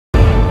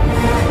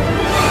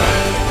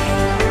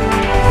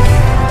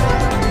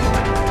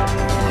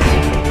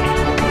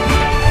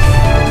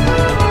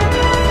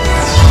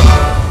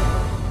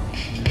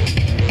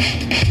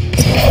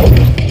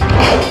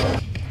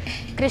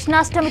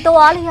కృష్ణాష్టమితో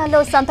ఆలయాల్లో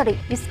సందడి,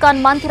 ఇస్కాన్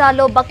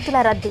మందిరాల్లో భక్తుల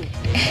రద్దీ.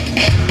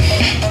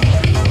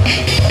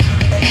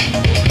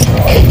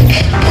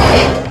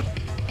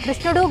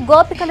 కృష్ణుడు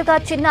గోపికలుగా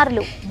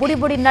చిన్నారులు,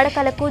 బుడిబుడి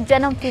నడకలకు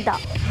జనం ఫిదా.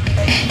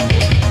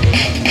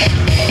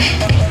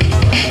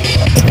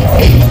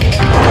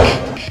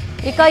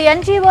 ఇక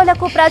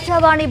ఎన్జీఓలకు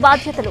ప్రజావాణి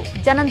బాధ్యతలు,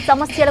 జనం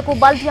సమస్యలకు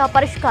బల్దియా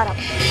పరిష్కారం.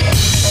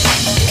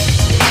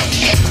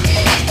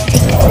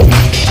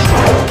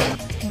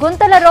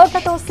 గుంతల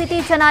రోడ్లతో సిటీ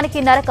జనానికి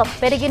నరకం,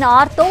 పెరిగిన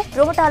ఆర్తో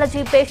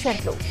రుమటాలజీ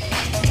పేషెంట్లు.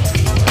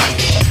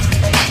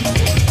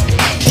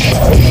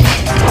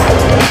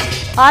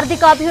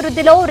 ఆర్థిక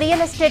అభివృద్ధిలో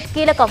రియల్ ఎస్టేట్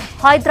కీలకం,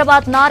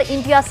 హైదరాబాద్ నార్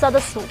ఇండియా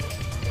సదస్సు.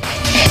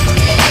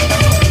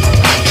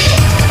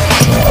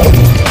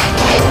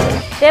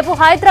 రేపు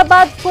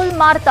హైదరాబాద్ ఫుల్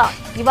మారతా,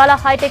 ఇవాళ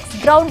హైటెక్స్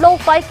గ్రౌండ్ లో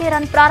 5K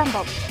రన్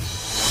ప్రారంభం.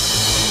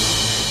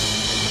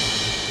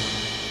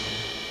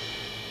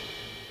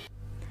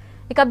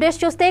 ఇక అప్డేట్స్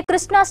చూస్తే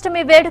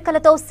కృష్ణాష్టమి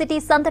వేడుకలతో సిటీ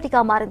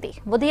సందడిగా మారింది.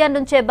 ఉదయం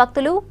నుంచే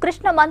భక్తులు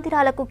కృష్ణ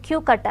మందిరాలకు క్యూ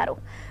కట్టారు.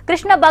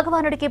 కృష్ణ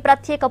భగవానుడికి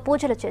ప్రత్యేక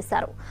పూజలు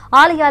చేశారు.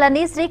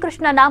 ఆలయాలన్నీ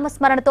శ్రీకృష్ణ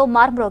నామస్మరణతో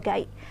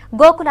మార్మ్రోగాయి.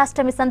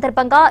 గోకులాష్టమి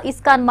సందర్భంగా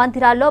ఇస్కాన్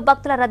మందిరాల్లో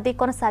భక్తుల రద్దీ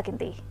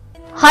కొనసాగింది.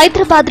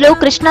 హైదరాబాద్ లో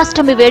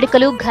కృష్ణాష్టమి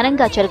వేడుకలు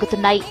ఘనంగా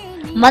జరుగుతున్నాయి.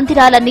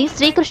 మందిరాలన్నీ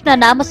శ్రీకృష్ణ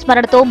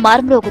నామస్మరణతో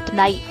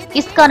మార్మ్రోగుతున్నాయి.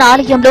 ఇస్కాన్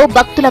ఆలయంలో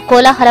భక్తుల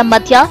కోలాహలం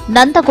మధ్య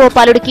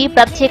నందగోపాలుడికి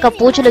ప్రత్యేక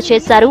పూజలు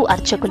చేశారు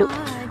అర్చకులు.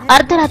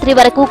 అర్ధరాత్రి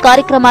వరకు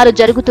కార్యక్రమాలు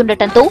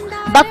జరుగుతుండటంతో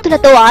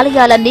భక్తులతో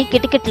ఆలయాలన్నీ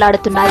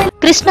కిటకిటలాడుతున్నాయి.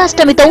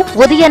 కృష్ణాష్టమితో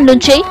ఉదయం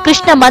నుంచే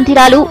కృష్ణ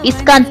మందిరాలు,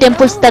 ఇస్కాన్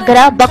టెంపుల్స్ దగ్గర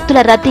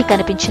భక్తుల రద్దీ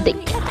కనిపించింది.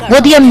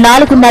 ఉదయం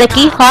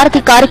 4:30కి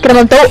హారతి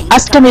కార్యక్రమంతో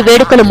అష్టమి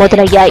వేడుకలు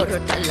మొదలయ్యాయి.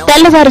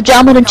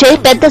 తెల్లవారుజాము నుంచే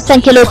పెద్ద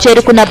సంఖ్యలో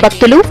చేరుకున్న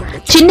భక్తులు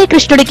చిన్ని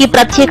కృష్ణుడికి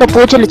ప్రత్యేక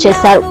పూజలు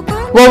చేశారు.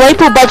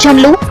 ఓవైపు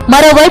భజన్లు,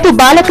 మరోవైపు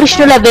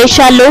బాలకృష్ణుల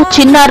వేషాల్లో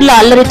చిన్నారుల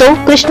అల్లరితో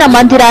కృష్ణ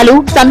మందిరాలు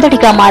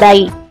సందడిగా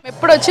మారాయి.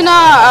 ఎప్పుడు వచ్చినా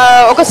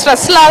ఒక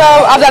స్ట్రెస్ లాగా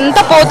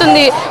అదంతా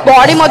పోతుంది.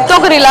 బాడీ మొత్తం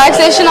ఒక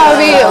రిలాక్సేషన్,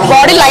 అవి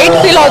బాడీ లైట్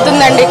ఫీల్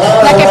అవుతుందండి.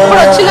 నాకు ఎప్పుడు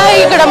వచ్చినా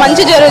ఇక్కడ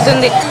మంచి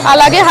జరుగుతుంది.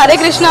 అలాగే హరే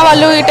కృష్ణ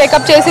వాళ్ళు ఈ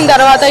టేకప్ చేసిన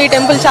తర్వాత ఈ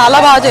టెంపుల్ చాలా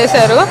బాగా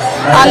చేశారు.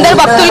 అందరు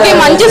భక్తులకి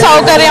మంచి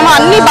సౌకర్యం,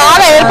 అన్ని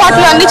బాగా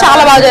ఏర్పాట్లు అన్ని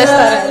చాలా బాగా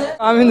చేస్తారు.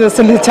 ఆమె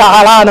చూస్తుంటే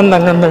చాలా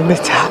ఆనందంగా ఉందండి,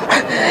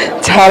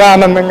 చాలా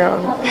ఆనందంగా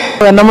ఉంది.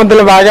 వెన్న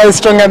ముద్దలు బాగా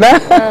ఇష్టం కదా,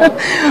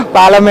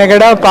 పాల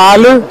మెగడ,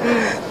 పాలు,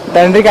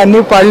 తండ్రికి అన్ని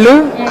పళ్ళు,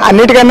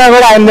 అన్నిటికన్నా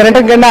కూడా ఆయన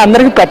తినటం కన్నా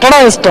అందరికి పెట్టడం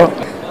ఇష్టం.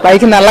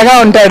 పైకి నల్లగా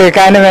ఉంటాడు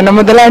కానీ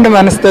వెన్నముద్దలాంటి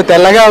మనసుతో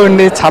తెల్లగా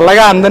ఉండి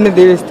చల్లగా అందరినీ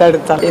దీవిస్తాడు.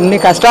 ఎన్ని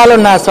కష్టాలు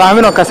ఉన్న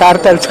స్వామిని ఒక్కసారి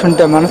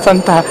తలుచుకుంటే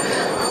మనసంతా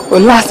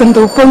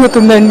ఉల్లాసంతో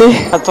ఉప్పొంగుతుందండి.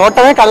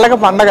 చూడటమే కళ్ళకి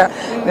పండగ.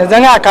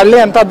 నిజంగా ఆ కళ్ళు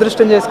ఎంత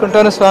అదృష్టం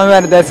చేసుకుంటానో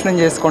స్వామివారి దర్శనం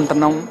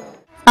చేసుకుంటున్నాం.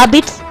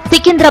 అబిట్స్,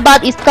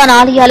 సికింద్రాబాద్ ఇస్కాన్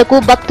ఆలయాలకు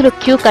భక్తులు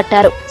క్యూ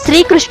కట్టారు.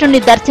 శ్రీకృష్ణుని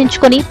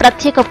దర్శించుకుని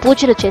ప్రత్యేక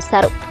పూజలు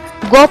చేశారు.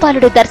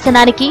 గోపాలుడి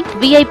దర్శనానికి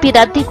వీఐపీ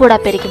రద్దీ కూడా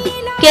పెరిగింది.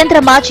 కేంద్ర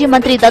మాజీ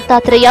మంత్రి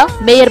దత్తాత్రేయ,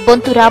 మేయర్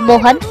బొంతు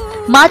రామ్మోహన్,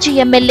 మాజీ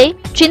ఎమ్మెల్యే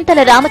చింతల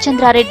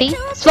రామచంద్రారెడ్డి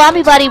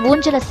స్వామివారి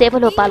ఊంజల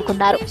సేవలో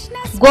పాల్గొన్నారు.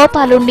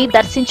 గోపాలుణ్ణి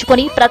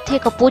దర్శించుకుని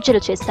ప్రత్యేక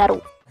పూజలు చేశారు.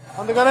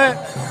 అందుకనే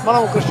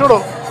మనం కృష్ణుడు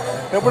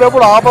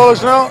ఎప్పుడెప్పుడు ఆపద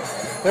వచ్చినా,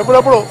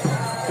 ఎప్పుడెప్పుడు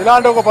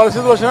ఇలాంటి ఒక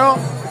పరిస్థితి వచ్చినా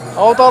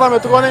అవతారం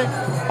ఎత్తుకొని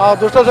ఆ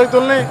దుష్ట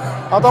శక్తుల్ని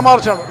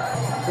హతమార్చాడు.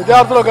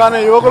 విద్యార్థులు కానీ,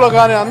 యువకులు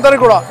కానీ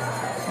అందరికీ కూడా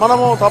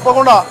మనము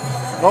తప్పకుండా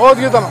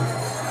భగవద్గీతను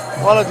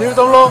వాళ్ళ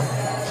జీవితంలో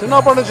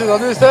చిన్నప్పటి నుంచి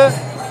చదివిస్తే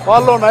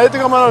వాళ్ళు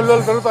నైతికమైన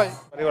విలువలు పెరుగుతాయి.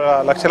 మరి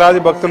లక్షలాది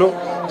భక్తులు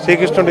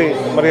శ్రీకృష్ణుడి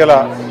మరి అలా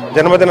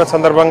జన్మదిన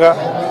సందర్భంగా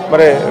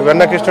మరి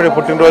వెన్నకృష్ణుడి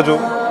పుట్టినరోజు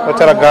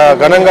చాలా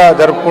ఘనంగా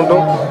జరుపుకుంటూ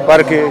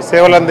వారికి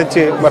సేవలు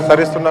అందించి మరి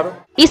తరిస్తున్నారు.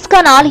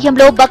 ఇస్కాన్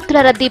ఆలయంలో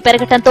భక్తుల రద్దీ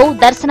పెరగటంతో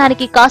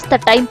దర్శనానికి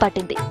కాస్త టైం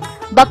పట్టింది.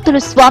 భక్తులు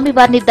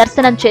స్వామివారిని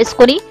దర్శనం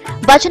చేసుకుని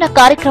భజన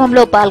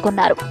కార్యక్రమంలో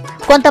పాల్గొన్నారు.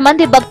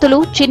 కొంతమంది భక్తులు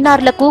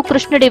చిన్నారులకు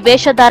కృష్ణుడి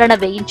వేషధారణ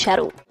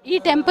వేయించారు. ఈ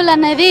టెంపుల్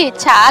అనేది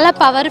చాలా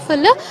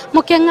పవర్ఫుల్.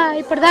 ముఖ్యంగా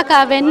ఇప్పటిదాకా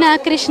వెన్న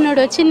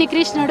కృష్ణుడు, చిన్ని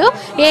కృష్ణుడు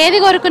ఏది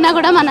కోరుకున్నా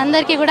కూడా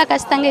మనందరికీ కూడా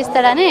ఖచ్చితంగా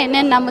ఇస్తాడని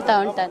నేను నమ్ముతా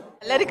ఉంటాను.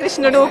 అల్లరి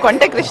కృష్ణుడు,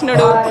 కొంట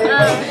కృష్ణుడు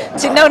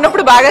చిన్న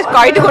ఉన్నప్పుడు బాగా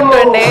కాయిట్గా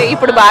ఉంటుండే,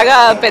 ఇప్పుడు బాగా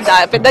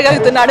పెద్దగా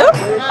అవుతున్నాడు,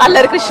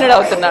 అల్లరి కృష్ణుడు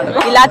అవుతున్నాడు.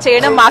 ఇలా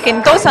చేయడం మాకు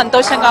ఎంతో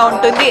సంతోషంగా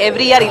ఉంటుంది.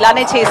 ఎవ్రీ ఇయర్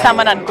ఇలానే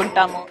చేస్తామని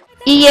అనుకుంటాము.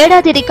 ఈ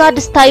ఏడాది రికార్డు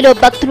స్థాయిలో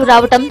భక్తులు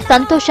రావటం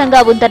సంతోషంగా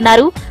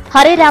ఉందన్నారు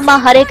హరే రామ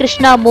హరే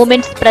కృష్ణ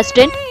మూవ్మెంట్స్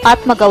ప్రెసిడెంట్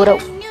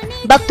ఆత్మగౌరవ్.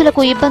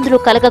 భక్తులకు ఇబ్బందులు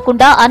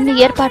కలగకుండా అన్ని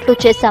ఏర్పాట్లు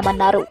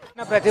చేశామన్నారు.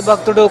 ప్రతి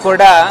భక్తుడు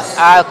కూడా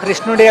ఆ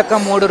కృష్ణుడి యొక్క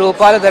 3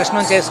 రూపాలు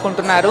దర్శనం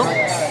చేసుకుంటున్నారు.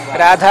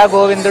 రాధా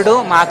గోవిందుడు,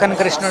 మాకన్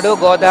కృష్ణుడు,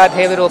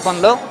 గోదాదేవి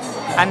రూపంలో.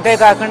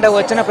 అంతేకాకుండా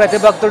వచ్చిన ప్రతి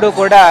భక్తుడు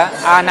కూడా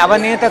ఆ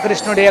నవనీత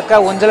కృష్ణుడి యొక్క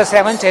ఉంజల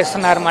సేవను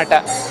చేస్తున్నారన్నమాట.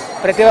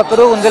 ప్రతి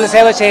ఒక్కరూ ఉంజల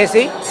సేవ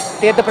చేసి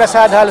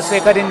తీర్థప్రసాదాలు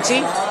స్వీకరించి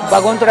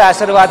భగవంతుడి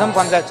ఆశీర్వాదం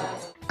పొందవచ్చు.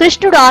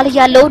 కృష్ణుడు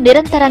ఆలయాల్లో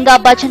నిరంతరంగా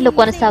భజనలు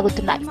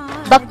కొనసాగుతున్నాయి.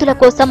 భక్తుల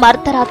కోసం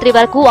అర్ధరాత్రి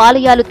వరకు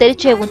ఆలయాలు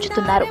తెరిచే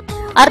ఉంచుతున్నారు.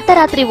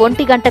 అర్ధరాత్రి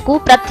 1 గంటకు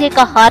ప్రత్యేక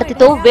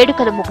హారతితో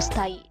వేడుకలు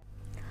ముగుస్తాయి.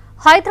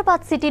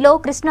 హైదరాబాద్ సిటీలో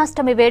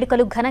కృష్ణాష్టమి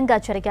వేడుకలు ఘనంగా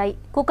జరిగాయి.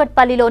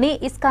 కూకట్పల్లిలోని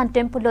ఇస్కాన్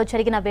టెంపుల్లో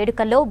జరిగిన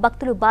వేడుకల్లో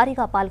భక్తులు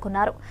భారీగా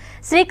పాల్గొన్నారు.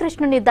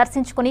 శ్రీకృష్ణుని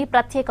దర్శించుకుని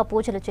ప్రత్యేక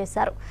పూజలు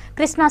చేశారు.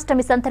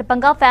 కృష్ణాష్టమి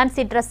సందర్భంగా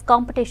ఫ్యాన్సీ డ్రెస్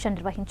కాంపిటీషన్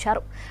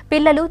నిర్వహించారు.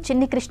 పిల్లలు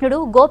చిన్ని కృష్ణుడు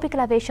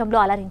గోపికల వేషంలో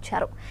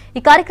అలరించారు.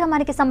 ఈ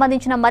కార్యక్రమానికి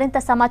సంబంధించిన మరింత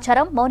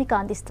సమాచారం మౌనిక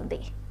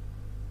అందిస్తుంది.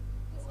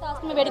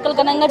 కృష్ణాష్టమి వేడుకలు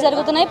ఘనంగా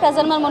జరుగుతున్నాయి.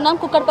 ప్రజలు మనం ఉన్నాం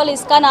కుక్కట్పల్లి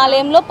ఇస్కాన్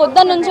ఆలయంలో.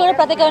 పొద్దున్న నుంచి కూడా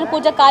ప్రత్యేకమైన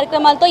పూజా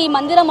కార్యక్రమాలతో ఈ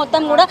మందిరం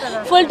మొత్తం కూడా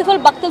ఫుల్ టు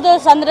ఫుల్ భక్తులతో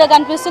సందడిగా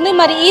కనిపిస్తుంది.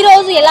 మరి ఈ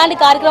రోజు ఎలాంటి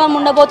కార్యక్రమం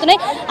ఉండబోతున్నాయి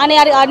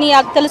అని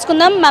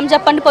తెలుసుకుందాం. మ్యామ్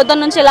చెప్పండి,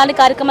 పొద్దున్న నుంచి ఎలాంటి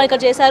కార్యక్రమాలు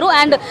ఇక్కడ చేశారు?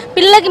 అండ్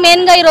పిల్లలకి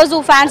మెయిన్గా ఈ రోజు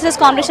ఫ్యాన్సీ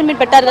డ్రెస్ కాంపిటీషన్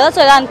మీరు పెట్టారు కదా,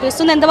 సో ఎలా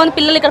అనిపిస్తుంది? ఎంతమంది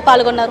పిల్లలు ఇక్కడ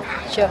పాల్గొన్నారు?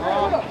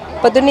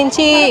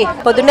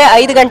 పొద్దున్నే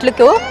 5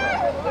 గంటలకు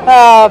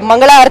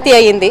మంగళారతి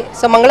అయ్యింది.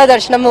 సో మంగళ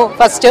దర్శనము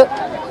ఫస్ట్,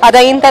 అది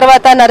అయిన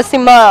తర్వాత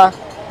నరసింహ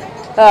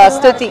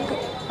స్తుతి,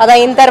 అది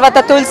అయిన తర్వాత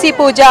తులసి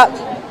పూజ,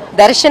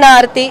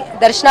 దర్శనారతి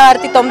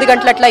 9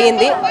 గంటల అట్లా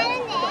అయ్యింది.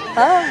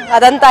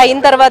 అదంతా అయిన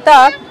తర్వాత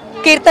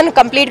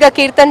కంప్లీట్గా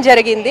కీర్తన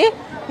జరిగింది.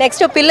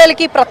 నెక్స్ట్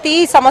పిల్లలకి ప్రతి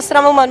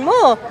సంవత్సరము మనము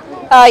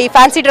ఈ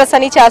ఫ్యాన్సీ డ్రెస్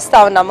అని చేస్తూ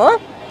ఉన్నాము.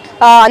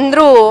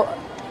 అందరూ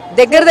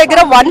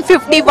దగ్గర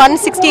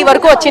 150-160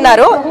 వరకు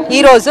వచ్చినారు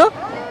ఈరోజు.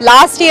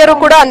 లాస్ట్ ఇయర్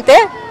కూడా అంతే.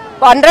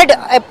 100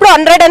 ఎప్పుడు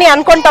 100 అని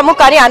అనుకుంటాము,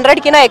 కానీ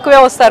 100 కింద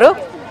ఎక్కువే వస్తారు.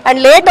 అండ్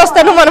లేట్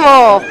వస్తాను మనము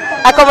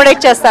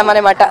అకామిడేట్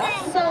చేస్తామన్నమాట.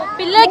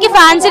 పిల్లలకి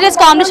ఫ్యాన్సీ డ్రెస్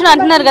కాంపిటీషన్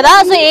అంటున్నారు కదా,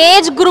 సో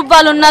ఏజ్ గ్రూప్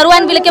వాళ్ళు ఉన్నారు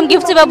అండ్ వీళ్ళకి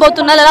గిఫ్ట్స్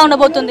ఇవ్వబోతున్నారు, ఎలా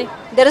ఉండబోతుంది?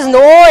 There is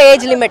no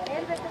age limit.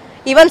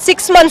 Even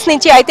 6 months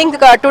నుంచి, ఐ థింక్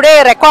టుడే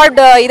రికార్డ్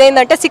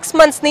ఇదేంటంటే 6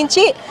 months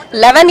నుంచి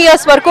 11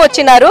 years వరకు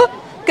వచ్చినారు.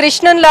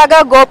 కృష్ణన్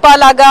లాగా,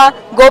 గోపాలాగా,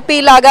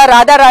 గోపీలాగా,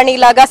 రాధారాణి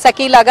లాగా,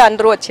 సఖీ లాగా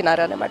అందరూ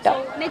వచ్చినారు అనమాట.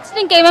 నెక్స్ట్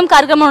ఇంకేమేమి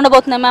కార్యక్రమం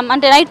ఉండబోతున్నాయి మ్యామ్?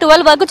 అంటే నైట్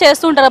 12 వరకు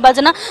చేస్తూ ఉంటారు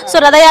భజన, సో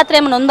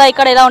రథయాత్ర ఏమైనా ఉందా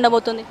ఇక్కడ? ఎలా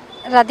ఉండబోతుంది?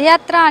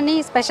 రథయాత్ర అని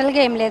స్పెషల్గా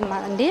ఏం లేదు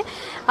మాదండి.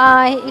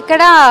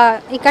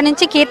 ఇక్కడ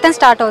నుంచి కీర్తన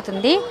స్టార్ట్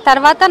అవుతుంది.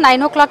 తర్వాత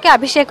 9 o'clockకి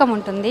అభిషేకం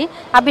ఉంటుంది.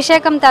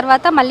 అభిషేకం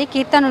తర్వాత మళ్ళీ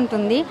కీర్తన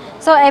ఉంటుంది.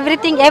 సో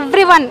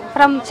ఎవ్రీవన్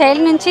ఫ్రమ్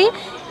చైల్డ్ నుంచి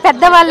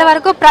పెద్దవాళ్ళ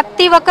వరకు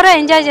ప్రతి ఒక్కరూ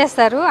ఎంజాయ్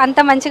చేస్తారు. అంత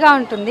మంచిగా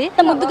ఉంటుంది.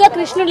 ముద్దుగా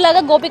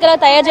కృష్ణుడిలాగా గోపికలా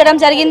తయారు చేయడం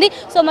జరిగింది.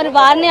 సో మరి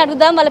వారిని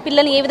అడుగుదాం వాళ్ళ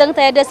పిల్లల్ని ఏ విధంగా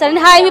తయారు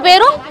చేస్తారని. హాయ్, మీ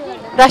పేరు?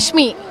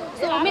 రష్మి.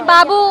 మీ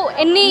బాబు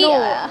ఎన్ని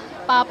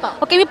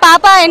ఓకే, మీ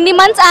పాప ఎన్ని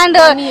మంత్స్ అండ్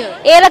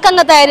ఏ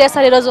రకంగా తయారు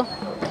చేస్తారు ఈరోజు?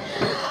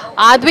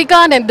 Advika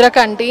and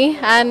Indrakanti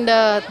and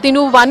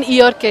Tinu 1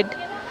 year kid.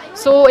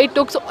 So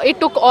it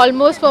took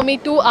almost for me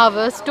 2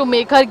 hours to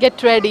make her get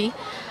ready.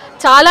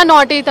 చాలా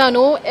నాటీ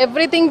తను,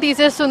 ఎవ్రీథింగ్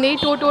తీసేస్తుంది.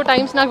 2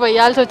 times నాకు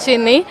వేయాల్సి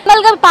వచ్చింది.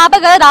 పాప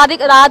కదా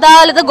రాధా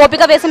లేదా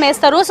గోపిక వేషం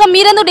వేస్తారు, సో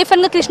మీరెందుకు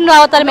డిఫరెంట్ గా కృష్ణుడు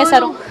అవతారం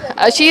వేస్తారు?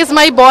 She is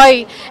my boy.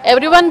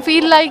 Everyone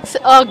feel like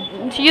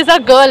she is a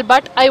girl,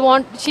 but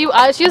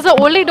she is the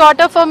only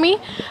daughter for me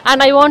and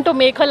I want to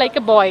make her like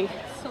a boy.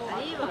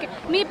 Okay,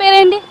 మీ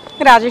పేరేంటి?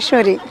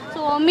 Rajeshwari.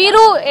 So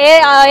మీరు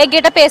ఏ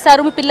getup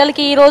వేసారు మీ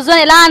పిల్లలకి ఈ రోజు?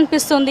 ఎలా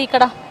అనిపిస్తుంది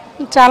ఇక్కడ?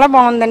 చాలా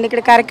బాగుందండి.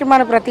 ఇక్కడ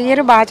కార్యక్రమాలు ప్రతి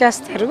ఇయర్ బాగా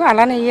చేస్తారు,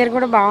 అలానే ఈ ఇయర్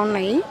కూడా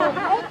బాగున్నాయి.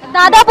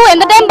 దాదాపు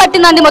ఎంత టైం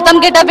పట్టిందండి మొత్తం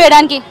గెటప్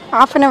వేయడానికి?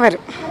 హాఫ్ అన్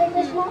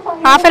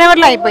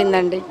అవర్లో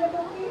అయిపోయిందండి.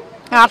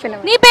 Half an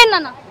hour. నీ పేరు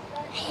నాన్న?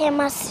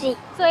 హేమశ్రీ.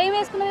 సో ఏం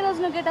వేసుకున్నావు ఈ రోజు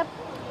నువ్వు గెటప్?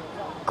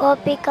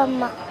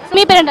 గోపికమ్మ.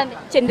 మీ పేరేంటండి?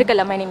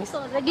 Chandrakala. My name is.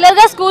 Regular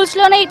గా స్కూల్స్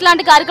లోనే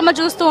ఇట్లాంటి కార్యక్రమాలు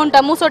చూస్తూ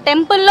ఉంటాము, సో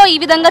టెంపుల్ లో ఈ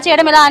విధంగా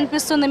చేయడం ఎలా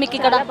అనిపిస్తుంది మీకు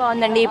ఇక్కడ?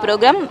 బాగుందండి ఈ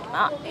ప్రోగ్రామ్.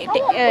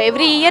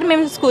 ఎవ్రీ ఇయర్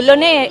మేము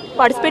స్కూల్లోనే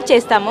పార్టిసిపేట్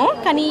చేస్తాము,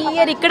 కానీ ఈ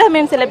ఇయర్ ఇక్కడ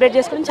మేము సెలబ్రేట్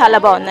చేసుకోవడం చాలా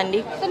బాగుందండి.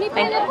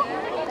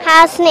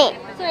 హాస్ని.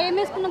 సో ఏం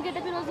వేసుకున్నావు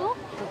గెటప్ ఈ రోజు?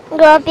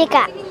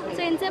 గోపిక.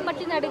 సో ఎంతసేపు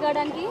పట్టింది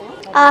అడగడానికి?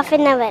 Half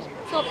an hour.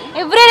 So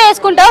every day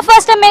వేసుకుంటావా?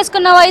 First time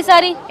వేసుకున్నావా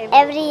ఈసారి?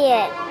 Every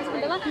year.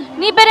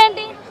 నీ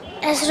పేరేంటి?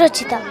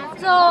 సుచిత.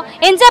 సో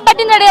ఎంతసేపు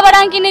పట్టింది రెడీ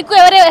అవ్వడానికి నీకు?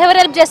 ఎవరు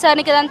హెల్ప్ చేస్తారు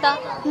నీకు ఇదంతా?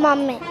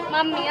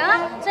 మమ్మీయా?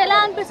 సో ఎలా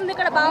అనిపిస్తుంది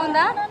ఇక్కడ?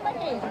 బాగుందా?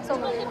 సో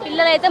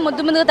పిల్లలు అయితే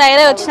ముద్దుగా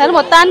తయారై వచ్చినారు.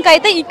 మొత్తానికి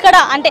అయితే ఇక్కడ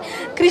అంటే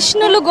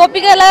కృష్ణులు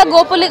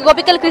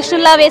గోపికలు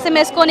కృష్ణులా వేషం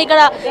వేసుకొని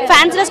ఇక్కడ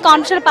ఫ్యాన్సీ డ్రెస్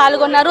కాంపిటీషన్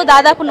పాల్గొన్నారు.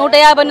 దాదాపు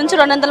 150 నుంచి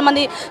 200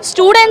 మంది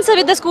స్టూడెంట్స్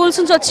వివిధ స్కూల్స్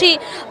నుంచి వచ్చి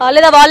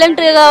లేదా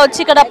వాలంటీర్గా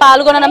వచ్చి ఇక్కడ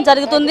పాల్గొనడం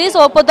జరుగుతుంది. సో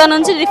పొద్దున్న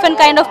నుంచి డిఫరెంట్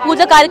కైండ్ ఆఫ్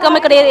పూజ కార్యక్రమం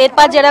ఇక్కడ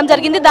ఏర్పాటు చేయడం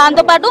జరిగింది.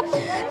 దాంతోపాటు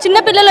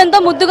చిన్నపిల్లలు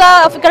ఎంతో ముద్దుగా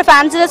ఇక్కడ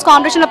ఫ్యాన్సీ డ్రెస్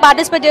కాంపిటీషన్ లో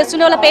పార్టిసిపేట్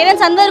చేస్తుండే వాళ్ళ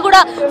పేరెంట్స్ అందరూ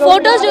కూడా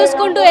ఫొటోస్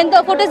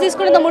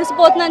తీసుకుంటూ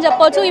మురిసిపోతుందని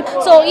చెప్పవచ్చు.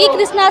 సో ఈ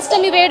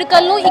కృష్ణాష్టమి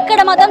వేడుకలను ఇక్కడ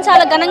మాత్రం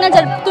చాలా ఘనంగా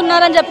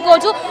జరుపుతున్నారని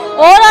చెప్పుకోవచ్చు.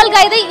 ఓవరాల్ గా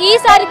అయితే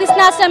ఈసారి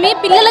కృష్ణాష్టమి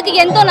పిల్లలకి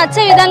ఎంతో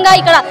నచ్చే విధంగా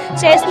ఇక్కడ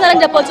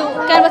చేస్తున్నారని చెప్పొచ్చు.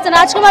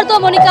 రాజ్ కుమార్ తో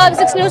మోనికా,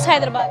 6 News,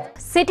 హైదరాబాద్.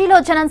 సిటీలో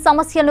జనం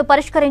సమస్యలను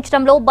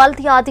పరిష్కరించడంలో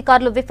బల్దియా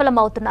అధికారులు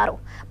విఫలమవుతున్నారు.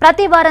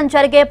 ప్రతి వారం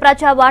జరిగే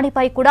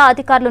ప్రజావాణిపై కూడా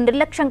అధికారులు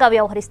నిర్లక్ష్యంగా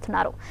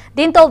వ్యవహరిస్తున్నారు.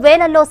 దీంతో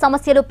వేలల్లో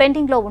సమస్యలు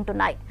పెండింగ్ లో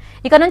ఉంటున్నాయి.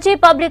 ఇక నుంచి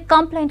పబ్లిక్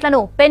కంప్లైంట్లను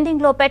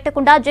పెండింగ్ లో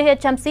పెట్టకుండా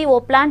జీహెచ్ఎంసీ ఓ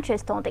ప్లాన్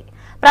చేస్తోంది.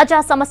 ప్రజా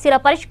సమస్యల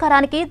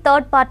పరిష్కారానికి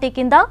థర్డ్ పార్టీ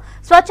కింద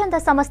స్వచ్ఛంద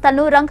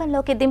సంస్థలను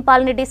రంగంలోకి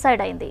దింపాలని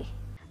డిసైడ్ అయింది.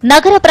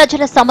 నగర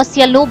ప్రజల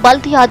సమస్యలను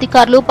బల్దియా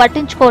అధికారులు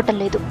పట్టించుకోవటం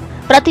లేదు.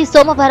 ప్రతి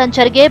సోమవారం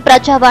జరిగే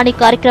ప్రజావాణి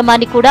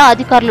కార్యక్రమాన్ని కూడా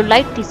అధికారులు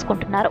లైట్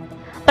తీసుకుంటున్నారు.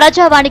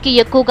 ప్రజావాణికి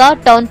ఎక్కువగా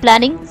టౌన్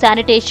ప్లానింగ్,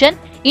 శానిటేషన్,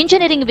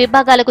 ఇంజనీరింగ్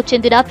విభాగాలకు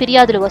చెందిన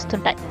ఫిర్యాదులు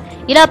వస్తుంటాయి.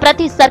 ఇలా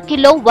ప్రతి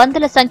సర్కిల్లో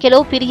వందల సంఖ్యలో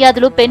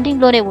ఫిర్యాదులు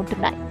పెండింగ్లోనే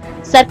ఉంటున్నాయి.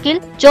 సర్కిల్,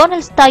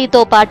 జోనల్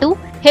స్థాయితో పాటు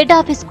హెడ్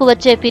ఆఫీస్కు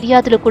వచ్చే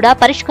ఫిర్యాదులు కూడా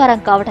పరిష్కారం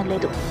కావడం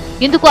లేదు.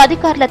 ఇందుకు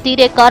అధికారుల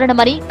తీరే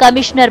కారణమని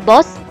కమిషనర్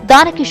బాస్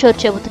దానకిషోర్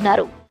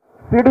చెబుతున్నారు.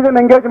 సిటిజన్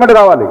ఎంగేజ్మెంట్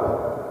కావాలి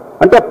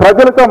అంటే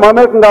ప్రజలతో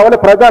మమేకం కావాలి,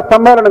 ప్రజా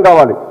సమ్మేళనం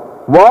కావాలి.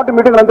 వార్డు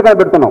మీటింగ్లు ఎందుకని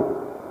పెడుతున్నాం?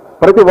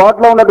 ప్రతి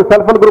వార్డులో ఉన్నట్టు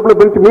సెల్ఫ్ హెల్ప్ గ్రూపుల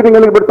గురించి మీటింగ్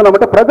ఎందుకు పెడుతున్నాం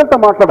అంటే ప్రజలతో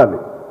మాట్లాడాలి.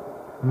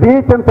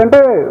 జిహెచ్ఎంసీ అంటే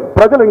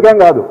ప్రజలు ఇంకేం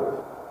కాదు.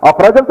 ఆ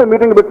ప్రజలతో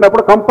మీటింగ్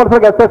పెట్టినప్పుడు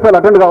కంపల్సరీగా ఎస్ఎస్ఎల్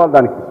అటెండ్ కావాలి,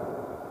 దానికి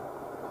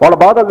వాళ్ళ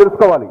బాధలు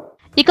తెలుసుకోవాలి.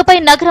 ఇకపై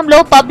నగరంలో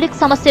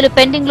పబ్లిక్ సమస్యలు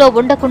పెండింగ్ లో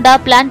ఉండకుండా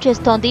ప్లాన్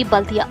చేస్తోంది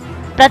బల్దియా.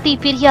 ప్రతి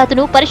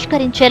ఫిర్యాదును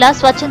పరిష్కరించేలా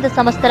స్వచ్ఛంద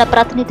సంస్థల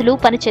ప్రతినిధులు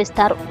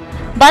పనిచేస్తారు.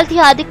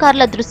 బల్దియా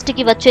అధికారుల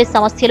దృష్టికి వచ్చే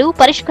సమస్యలు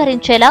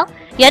పరిష్కరించేలా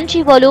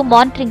ఎన్జీఓలు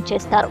మానిటరింగ్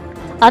చేస్తారు.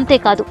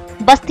 అంతేకాదు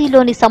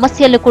బస్తీలోని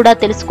సమస్యలను కూడా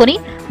తెలుసుకుని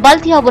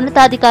బల్దియా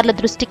ఉన్నతాధికారుల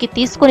దృష్టికి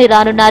తీసుకుని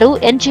రానున్నారు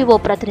ఎన్జీఓ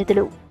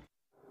ప్రతినిధులు.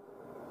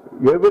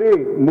 ఎవ్రీ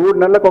 3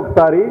 నెలలకు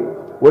ఒకసారి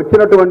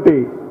వచ్చినటువంటి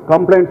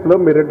కంప్లైంట్స్లో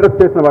మీరు అడ్రస్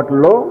చేసిన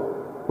వాటిల్లో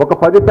ఒక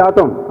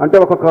 10% అంటే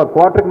ఒక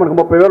క్వార్టర్కి మనకు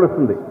 30,000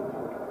 వస్తుంది.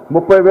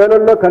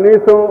 30,000లో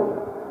కనీసం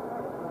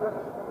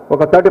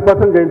ఒక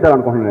 30%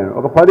 చేయించాలనుకుంటున్నాను నేను.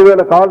 ఒక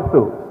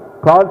 10,000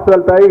 కాల్స్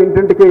వెళ్తాయి.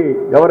 ఇంటింటికి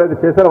ఎవరైతే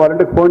చేశారో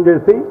వాళ్ళంటికి ఫోన్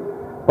చేసి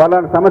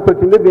పలానా సమస్య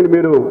వచ్చింది, దీన్ని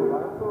మీరు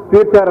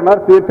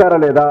తీర్చారా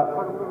లేదా,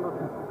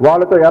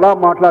 వాళ్ళతో ఎలా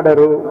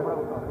మాట్లాడారు,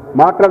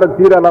 మాట్లాడడం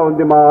తీరు ఎలా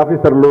ఉంది మా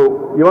ఆఫీసర్లు,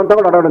 ఇవంతా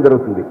కూడా అడగడం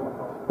జరుగుతుంది.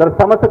 సరే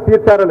సమస్య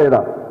తీర్చారా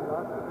లేదా.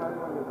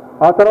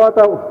 ఆ తర్వాత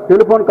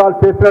టెలిఫోన్ కాల్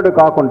చేసినట్టు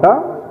కాకుండా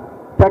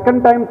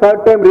second time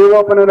third time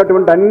reopen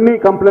అయినటువంటి అన్ని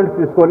కంప్లైంట్స్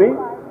తీసుకొని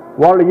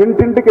వాళ్ళ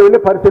ఇంటింటికి వెళ్ళి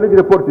పరిశీలించి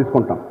రిపోర్ట్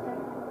తీసుకుంటాం.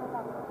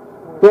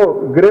 సో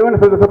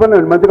గ్రీవెన్స్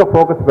మంచిగా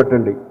ఫోకస్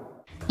పెట్టండి.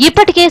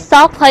 ఇప్పటికే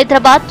సాఫ్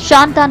హైదరాబాద్,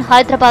 షాన్దాన్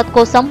హైదరాబాద్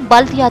కోసం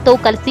బల్దియాతో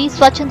కలిసి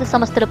స్వచ్ఛంద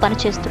సంస్థలు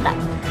పనిచేస్తున్నాయి.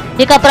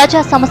 ఇక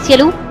ప్రజా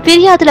సమస్యలు,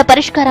 ఫిర్యాదుల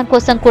పరిష్కారం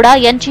కోసం కూడా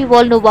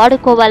ఎన్జీఓలను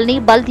వాడుకోవాలని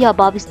బల్దియా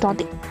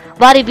భావిస్తోంది.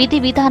 వారి విధి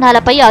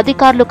విధానాలపై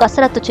అధికారులు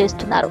కసరత్తు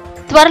చేస్తున్నారు.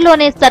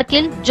 త్వరలోనే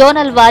సర్కిల్,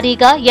 జోనల్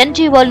వారీగా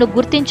ఎన్జీఓలను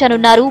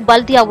గుర్తించనున్నారు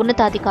బల్దియా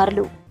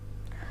ఉన్నతాధికారులు.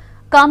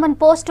 Common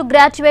post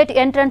graduate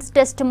entrance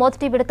test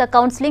మొదటి విడత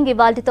counselling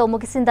ఇవాల్టితో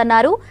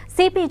ముగిసిందన్నారు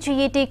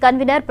CPGET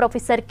convener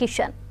professor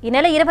Kishan. ఈ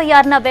నెల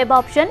 26న వెబ్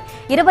ఆప్షన్,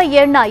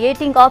 27న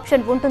ఎయిటింగ్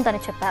ఆప్షన్ ఉంటుందని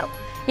చెప్పారు.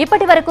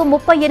 ఇప్పటి వరకు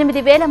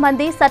 38,000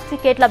 మంది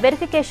సర్టిఫికేట్ల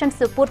వెరిఫికేషన్స్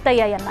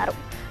పూర్తయ్యాయన్నారు.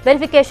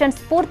 వెరిఫికేషన్స్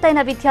పూర్తయిన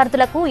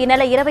విద్యార్థులకు ఈ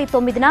నెల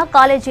 29న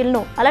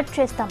కాలేజీలను అలర్ట్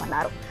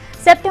చేస్తామన్నారు.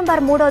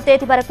 సెప్టెంబర్ 3వ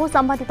తేదీ వరకు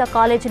సంబంధిత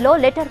కాలేజీలో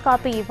లెటర్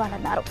కాపీ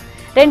ఇవ్వాలన్నారు.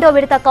 రెండో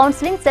విడత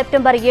కౌన్సిలింగ్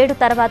సెప్టెంబర్ 7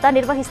 తర్వాత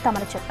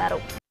నిర్వహిస్తామని చెప్పారు.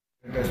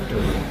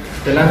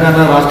 తెలంగాణ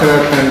రాష్ట్ర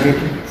వ్యాప్తానికి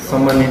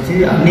సంబంధించి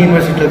అన్ని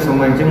యూనివర్సిటీలకు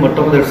సంబంధించి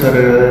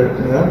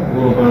మొట్టమొదటిసారిగా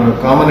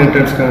కామన్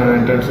ఎంట్రన్స్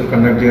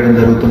కండక్ట్ చేయడం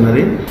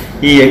జరుగుతున్నది.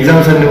 ఈ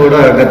ఎగ్జామ్స్ అన్ని కూడా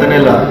గత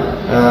నెల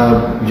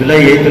జూలై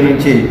 8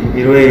 నుంచి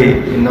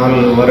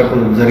 24 వరకు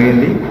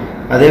జరిగింది.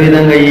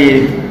 అదేవిధంగా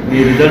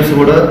ఈ రిజల్ట్స్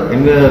కూడా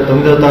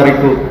 9వ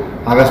తారీఖు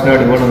ఆగస్టు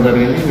నాడు ఇవ్వడం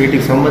జరిగింది.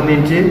 వీటికి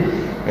సంబంధించి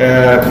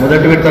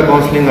మొదటి విడత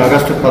కౌన్సిలింగ్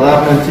ఆగస్టు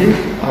 16 నుంచి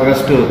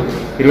ఆగస్టు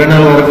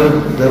 24 వరకు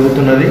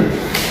జరుగుతున్నది.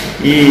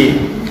 ఈ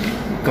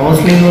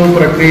కౌన్సిలింగ్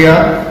ప్రక్రియ,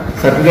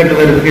 సర్టిఫికేట్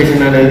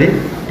వెరిఫికేషన్ అనేది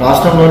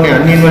రాష్ట్రంలోని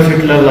అన్ని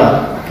యూనివర్సిటీల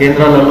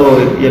కేంద్రాలలో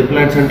హెల్ప్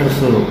లైన్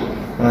సెంటర్స్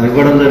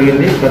ఇవ్వడం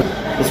జరిగింది.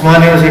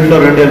 ఉస్మాన్ యూనివర్సిటీలో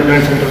 2 హెల్ప్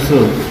లైన్ సెంటర్స్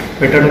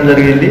పెట్టడం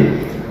జరిగింది.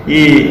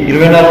 ఈ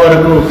 24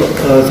 వరకు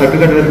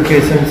సర్టిఫికేట్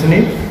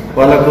వెరిఫికేషన్స్ని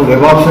వాళ్ళకు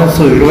వెబ్ ఆప్షన్స్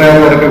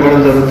 26 వరకు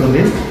ఇవ్వడం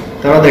జరుగుతుంది.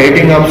 తర్వాత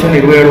ఎయిటింగ్ ఆప్షన్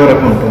 27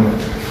 వరకు ఉంటుంది.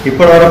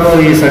 ఇప్పటి వరకు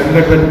ఈ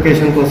సర్టిఫికేట్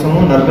వెరిఫికేషన్ కోసము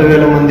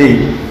 40,000 మంది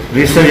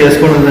రిజిస్టర్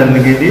చేసుకోవడం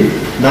జరిగింది.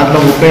 దాంట్లో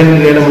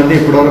 38,000 మంది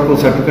ఇప్పటివరకు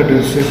సర్టిఫికేట్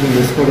రిజిస్ట్రేషన్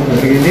చేసుకోవడం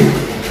జరిగింది.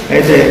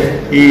 అయితే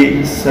ఈ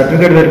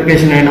సర్టిఫికేట్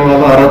వెరిఫికేషన్ అయిన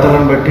వాళ్ళ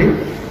అర్హతలను బట్టి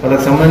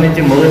వాళ్ళకి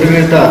సంబంధించి మొదటి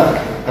విడత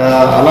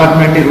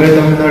అలాట్మెంట్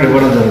 29 నాడు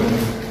ఇవ్వడం జరుగుతుంది.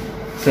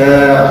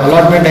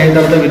 అలాట్మెంట్ అయిన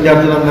తర్వాత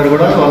విద్యార్థులందరూ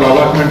కూడా వాళ్ళ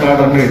అలాట్మెంట్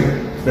ఆర్డర్ని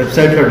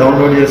వెబ్సైట్లో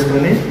డౌన్లోడ్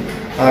చేసుకొని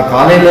ఆ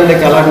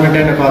కాలేజీలకి అలాట్మెంట్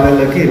అయిన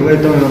కాలేజీలకి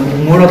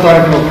 23వ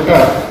తారీఖు లోపల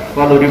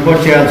వాళ్ళు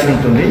రిపోర్ట్ చేయాల్సి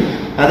ఉంటుంది.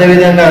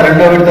 అదేవిధంగా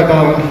రెండో విడత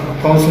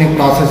కౌన్సిలింగ్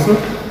ప్రాసెస్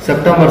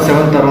సెప్టెంబర్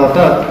 7 తర్వాత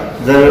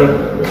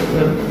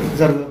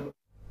జరుగుతుంది.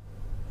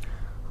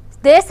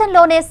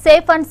 దేశంలోనే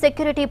సేఫ్ అండ్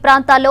సెక్యూరిటీ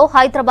ప్రాంతాల్లో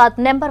హైదరాబాద్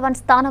నెంబర్ 1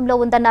 స్థానంలో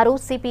ఉందన్నారు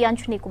సిపి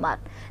అంజనీ కుమార్.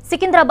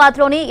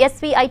 సికింద్రాబాద్లోని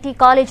ఎస్వీఐటీ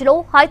కాలేజీలో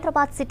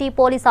హైదరాబాద్ సిటీ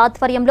పోలీస్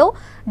ఆధ్వర్యంలో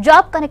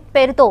జాబ్ కనెక్ట్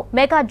పేరుతో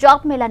మెగా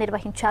జాబ్ మేళా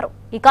నిర్వహించారు.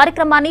 ఈ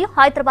కార్యక్రమాన్ని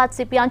హైదరాబాద్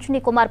సిపి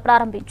అంజనీ కుమార్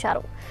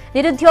ప్రారంభించారు.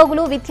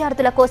 నిరుద్యోగులు,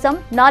 విద్యార్థుల కోసం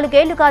 4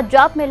 ఏళ్లుగా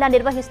జాబ్ మేళా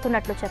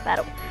నిర్వహిస్తున్నట్లు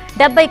చెప్పారు.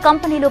 70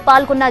 కంపెనీలు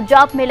పాల్గొన్న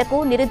జాబ్ మేళకు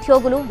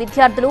నిరుద్యోగులు,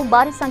 విద్యార్థులు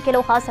భారీ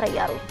సంఖ్యలో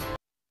హాజరయ్యారు.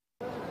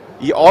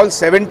 All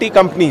 70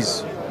 companies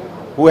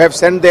who have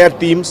sent their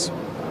teams,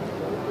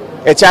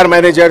 HR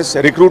managers,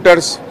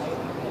 recruiters,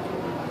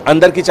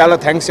 అందరికీ చాలా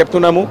థ్యాంక్స్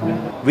చెప్తున్నాము.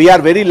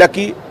 We are very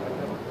lucky.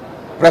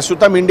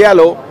 ప్రస్తుతం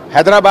ఇండియాలో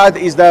Hyderabad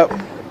is the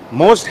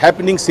most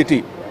happening city.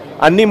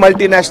 అన్ని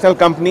మల్టీనేషనల్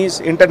కంపెనీస్,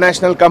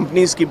 ఇంటర్నేషనల్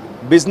కంపెనీస్కి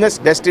బిజినెస్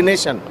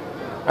డెస్టినేషన్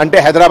అంటే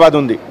హైదరాబాద్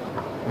ఉంది.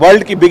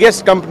 వరల్డ్కి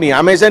బిగ్గెస్ట్ కంపెనీ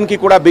అమెజాన్కి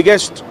కూడా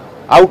బిగ్గెస్ట్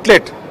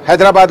అవుట్లెట్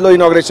హైదరాబాద్లో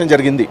ఇనాగ్రేషన్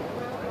జరిగింది.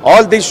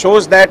 ఆల్ దిస్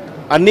షోస్ దట్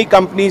అన్ని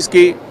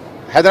కంపెనీస్కి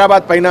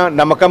హైదరాబాద్ పైన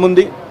నమ్మకం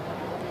ఉంది.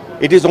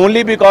 It is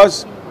only because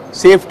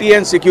safety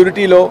and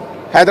సెక్యూరిటీలో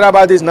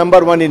Hyderabad is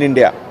number 1 in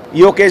India.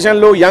 ఈ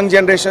ఒకేజన్లో యంగ్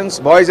జనరేషన్స్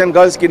బాయ్స్ అండ్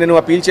గర్ల్స్కి నేను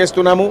అపీల్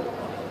చేస్తున్నాము.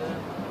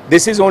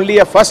 This is only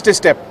a first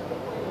step.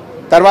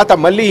 తర్వాత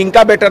మళ్ళీ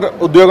ఇంకా బెటర్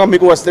ఉద్యోగం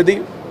మీకు వస్తుంది.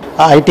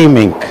 iTeam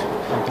Inc.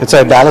 It's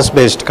a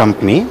Dallas-based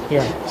company.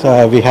 So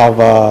we have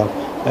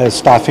a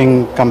staffing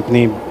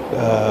company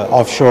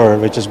offshore,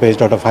 which is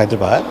based out of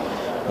Hyderabad,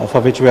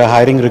 for which we are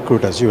hiring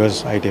recruiters, US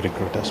IT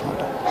recruiters.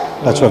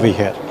 That's what we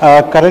hear.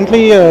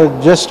 Currently,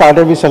 just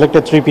started. We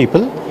selected 3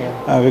 people.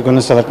 We're going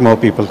to select more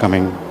people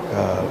coming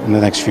in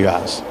the next few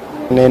hours.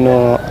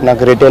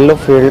 నాకు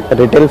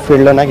retail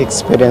ఫీల్డ్లో నాకు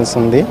experience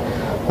ఉంది.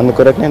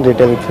 అందుకొరకు నేను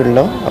retail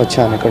ఫీల్డ్లో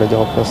వచ్చాను ఇక్కడ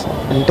job కోసం.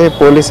 అంటే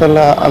పోలీసుల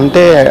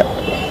అంటే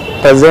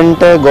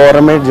ప్రజెంట్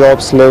గవర్నమెంట్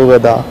జాబ్స్ లేవు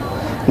కదా,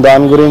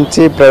 దాని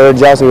గురించి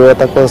ప్రైవేట్ జాబ్స్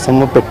యువత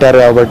కోసము పెట్టారు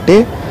కాబట్టి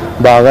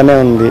బాగానే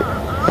ఉంది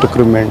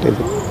రిక్రూట్మెంట్.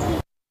 ఇది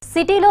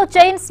సిటీలో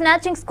చైన్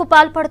స్నాచింగ్స్ కు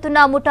పాల్పడుతున్న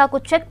ముఠాకు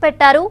చెక్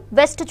పెట్టారు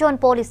వెస్ట్ జోన్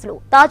పోలీసులు.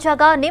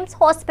 తాజాగా నిమ్స్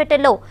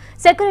హాస్పిటల్లో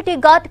సెక్యూరిటీ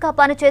గార్డ్ గా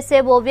పనిచేసే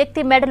ఓ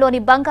వ్యక్తి మెడలోని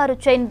బంగారు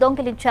చైన్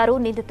దొంగిలించారు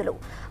నిందితులు.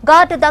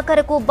 గార్డ్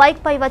దగ్గరకు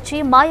బైక్ పై వచ్చి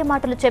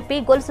మాయమాటలు చెప్పి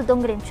గొలుసు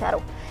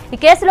దొంగిలించారు. ఈ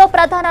కేసులో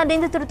ప్రధాన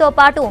నిందితుడితో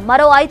పాటు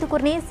మరో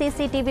 5గురిని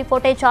సీసీటీవీ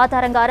ఫుటేజ్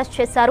ఆధారంగా అరెస్ట్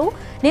చేశారు.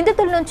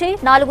 నిందితుల నుంచి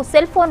 4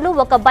 సెల్ ఫోన్లు,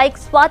 1 బైక్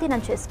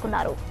స్వాధీనం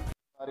చేసుకున్నారు.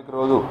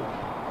 రోజు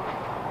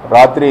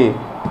రాత్రి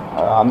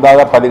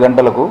అందాగా 10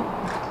 గంటలకు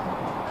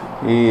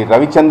ఈ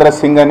రవిచంద్ర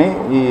సింగ్ అని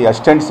ఈ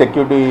అసిస్టెంట్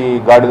సెక్యూరిటీ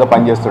గార్డ్గా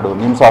పనిచేస్తాడు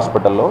నిమ్స్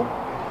హాస్పిటల్లో.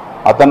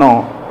 అతను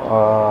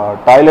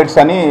టాయిలెట్స్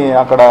అని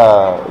అక్కడ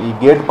ఈ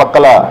గేట్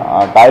పక్కల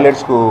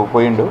టాయిలెట్స్కు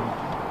పోయిండు.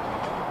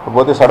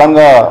 పోతే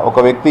సడన్గా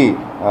ఒక వ్యక్తి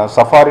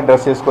సఫారీ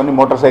డ్రెస్ వేసుకొని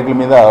మోటార్ సైకిల్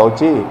మీద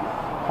వచ్చి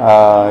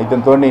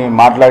ఇతనితో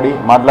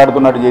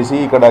మాట్లాడుతున్నట్టు చేసి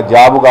ఇక్కడ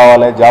జాబ్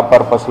కావాలి, జాబ్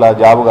పర్పస్లా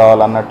జాబ్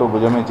కావాలన్నట్టు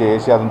భుజం మీద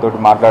చేసి అతనితో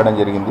మాట్లాడడం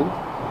జరిగింది.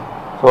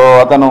 సో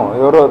అతను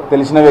ఎవరో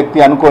తెలిసిన వ్యక్తి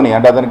అనుకొని,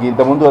 అంటే అతనికి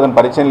ఇంతకుముందు అతను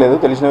పరిచయం లేదు,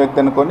 తెలిసిన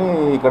వ్యక్తి అనుకొని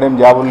ఇక్కడేం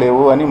జాబులు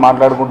లేవు అని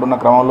మాట్లాడుకుంటున్న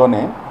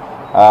క్రమంలోనే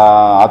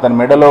అతని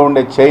మెడలో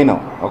ఉండే చైన్,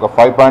 ఒక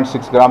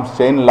 5.6 గ్రామ్స్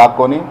చైన్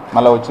లాక్కొని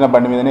మళ్ళీ వచ్చిన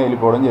బండి మీదనే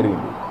వెళ్ళిపోవడం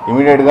జరిగింది.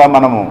 ఇమీడియట్గా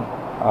మనము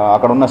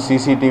అక్కడ ఉన్న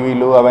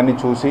సీసీటీవీలు అవన్నీ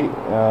చూసి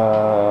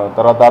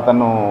తర్వాత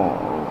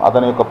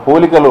అతని యొక్క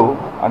పోలికలు,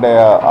 అంటే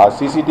ఆ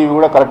సీసీటీవీ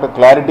కూడా కరెక్ట్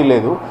క్లారిటీ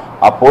లేదు,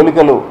 ఆ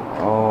పోలికలు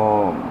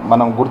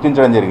మనం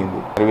గుర్తించడం జరిగింది.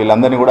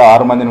 వీళ్ళందరినీ కూడా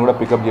 6 మందిని కూడా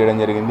పికప్ చేయడం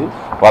జరిగింది.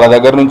 వాళ్ళ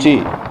దగ్గర నుంచి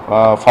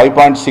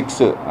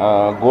 5.6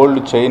 గోల్డ్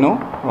చైను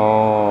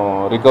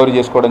రికవరీ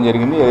చేసుకోవడం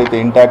జరిగింది. ఏదైతే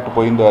ఇంటాక్ట్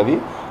పోయిందో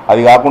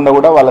అది కాకుండా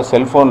కూడా వాళ్ళ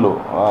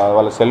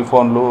సెల్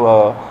ఫోన్లు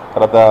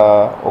తర్వాత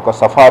ఒక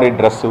సఫారీ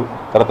డ్రెస్సు,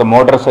 తర్వాత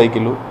మోటార్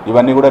సైకిల్,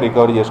 ఇవన్నీ కూడా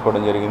రికవరీ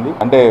చేసుకోవడం జరిగింది.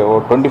 అంటే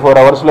 24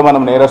 అవర్స్లో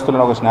మనం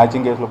నేరస్తులను ఒక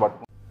స్నాచింగ్ కేసులో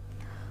పట్టుకున్నాం.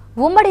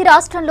 ఉమ్మడి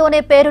రాష్ట్రంలోనే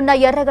పేరున్న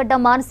ఎర్రగడ్డ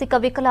మానసిక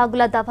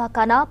వికలాంగుల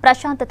దవాఖానా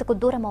ప్రశాంతతకు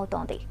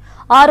దూరమవుతోంది.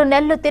 6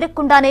 నెలలు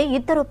తిరగకుండానే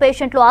 2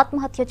 పేషెంట్లు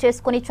ఆత్మహత్య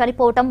చేసుకుని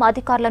చనిపోవడం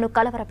అధికారులను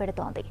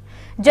కలవరపెడుతోంది.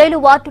 జైలు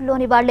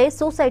వార్డుల్లోని వాళ్లే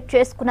సూసైడ్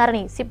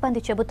చేసుకున్నారని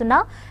సిబ్బంది చెబుతున్నా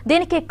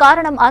దీనికి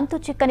కారణం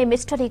అంతుచిక్కని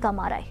మిస్టరీగా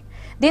మారాయి.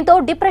 దీంతో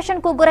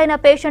డిప్రెషన్ కు గురైన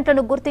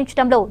పేషెంట్లను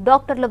గుర్తించడంలో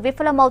డాక్టర్లు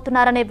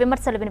విఫలమవుతున్నారనే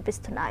విమర్శలు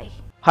వినిపిస్తున్నాయి.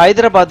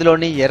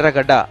 హైదరాబాద్లోని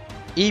ఎర్రగడ్డ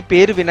ఈ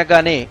పేరు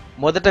వినగానే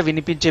మొదట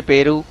వినిపించే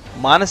పేరు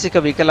మానసిక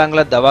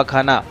వికలాంగుల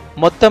దవాఖానా.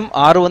 మొత్తం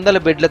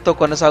 600 బెడ్లతో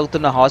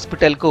కొనసాగుతున్న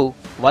హాస్పిటల్కు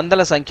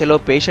వందల సంఖ్యలో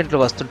పేషెంట్లు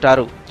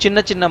వస్తుంటారు. చిన్న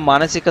చిన్న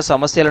మానసిక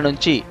సమస్యల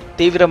నుంచి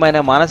తీవ్రమైన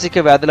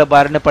మానసిక వ్యాధుల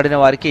బారిన పడిన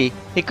వారికి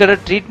ఇక్కడ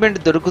ట్రీట్మెంట్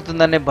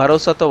దొరుకుతుందనే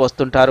భరోసాతో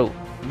వస్తుంటారు.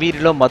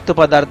 వీరిలో మత్తు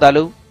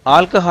పదార్థాలు,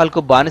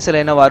 ఆల్కహాల్కు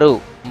బానిసలైన వారు,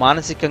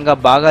 మానసికంగా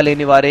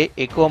బాగాలేని వారే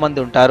ఎక్కువ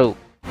మంది ఉంటారు.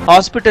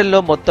 హాస్పిటల్లో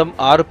మొత్తం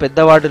 6 పెద్ద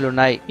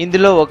వార్డులున్నాయి.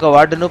 ఇందులో ఒక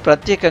వార్డును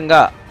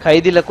ప్రత్యేకంగా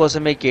ఖైదీల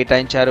కోసమే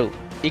కేటాయించారు.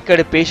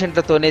 ఇక్కడి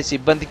పేషెంట్లతోనే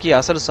సిబ్బందికి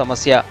అసలు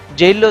సమస్య.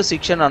 జైల్లో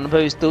శిక్షను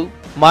అనుభవిస్తూ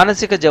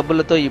మానసిక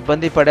జబ్బులతో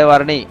ఇబ్బంది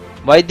పడేవారిని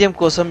వైద్యం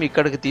కోసం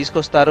ఇక్కడికి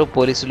తీసుకొస్తారు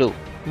పోలీసులు.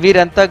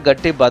 వీరంతా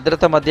గట్టి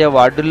భద్రత మధ్య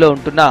వార్డుల్లో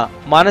ఉంటున్నా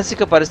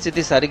మానసిక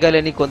పరిస్థితి సరిగా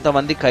లేని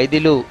కొంతమంది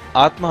ఖైదీలు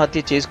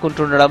ఆత్మహత్య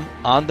చేసుకుంటుండడం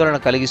ఆందోళన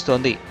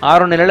కలిగిస్తోంది.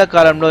 6 నెలల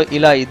కాలంలో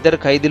ఇలా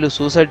 2 ఖైదీలు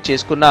సూసైడ్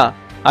చేసుకున్నా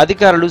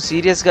అధికారులు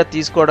సీరియస్ గా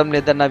తీసుకోవడం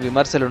లేదన్న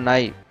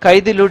విమర్శలున్నాయి.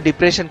 ఖైదీలు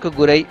డిప్రెషన్ కు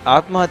గురై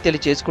ఆత్మహత్యలు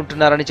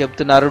చేసుకుంటున్నారని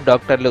చెబుతున్నారు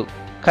డాక్టర్లు.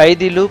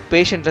 ఖైదీలు,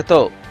 పేషెంట్లతో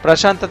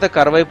ప్రశాంతత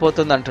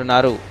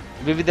కరువైపోతుందంటున్నారు.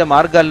 వివిధ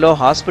మార్గాల్లో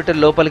హాస్పిటల్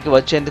లోపలికి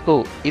వచ్చేందుకు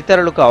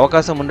ఇతరులకు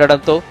అవకాశం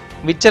ఉండడంతో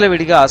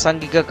విచ్చలవిడిగా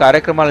అసాంఘిక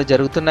కార్యక్రమాలు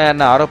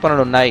జరుగుతున్నాయన్న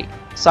ఆరోపణలున్నాయి.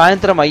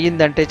 సాయంత్రం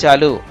అయ్యిందంటే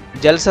చాలు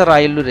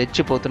జల్సరాయిళ్లు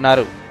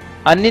రెచ్చిపోతున్నారు.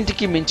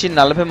 అన్నింటికీ మించి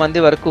 40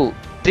 మంది వరకు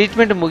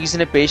ట్రీట్మెంట్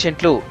ముగిసిన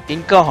పేషెంట్లు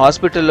ఇంకా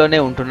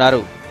హాస్పిటల్లోనే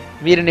ఉంటున్నారు.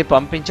 వీరిని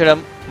పంపించడం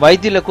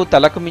వైద్యులకు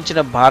తలకు మించిన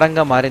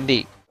భారంగా మారింది.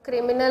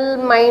 క్రిమినల్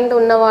మైండ్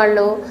ఉన్న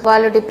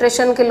వాళ్ళు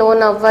డిప్రెషన్కి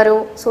లోన్ అవ్వరు,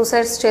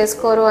 సూసైడ్స్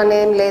చేసుకోరు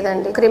అనేం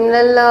లేదండి.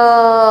 క్రిమినల్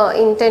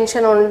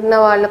ఇంటెన్షన్ ఉన్న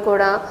వాళ్ళకు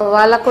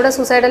కూడా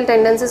సూసైడల్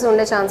టెండెన్సీస్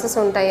ఉండే ఛాన్సెస్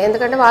ఉంటాయి.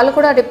 ఎందుకంటే వాళ్ళు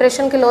కూడా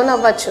డిప్రెషన్కి లోన్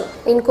అవ్వచ్చు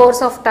ఇన్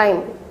కోర్స్ ఆఫ్ టైం.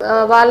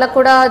 వాళ్ళకు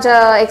కూడా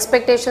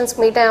ఎక్స్పెక్టేషన్స్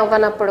మీట్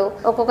అవ్వనప్పుడు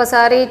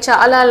ఒక్కొక్కసారి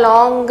చాలా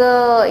లాంగ్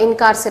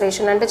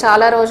ఇన్కార్సరేషన్, అంటే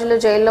చాలా రోజులు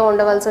జైల్లో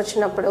ఉండవలసి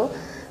వచ్చినప్పుడు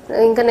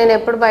ఇంకా నేను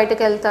ఎప్పుడు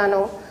బయటకు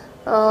వెళ్తాను,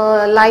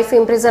 లైఫ్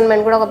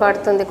ఇంప్రిజన్మెంట్ కూడా ఒక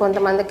పడుతుంది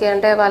కొంతమందికి,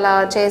 అంటే వాళ్ళ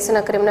చేసిన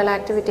క్రిమినల్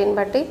యాక్టివిటీని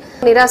బట్టి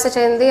నిరాశ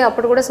చెంది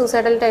అప్పుడు కూడా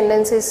సూసైడల్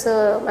టెండెన్సీస్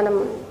మనం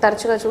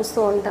తరచుగా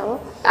చూస్తూ ఉంటాము.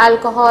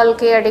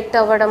 ఆల్కహాల్కి అడిక్ట్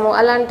అవ్వడము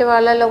అలాంటి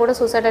వాళ్ళల్లో కూడా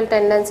సూసైడల్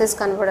టెండెన్సీస్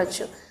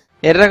కనబడవచ్చు.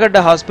 ఎర్రగడ్డ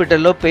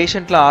హాస్పిటల్లో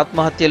పేషెంట్ల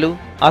ఆత్మహత్యలు,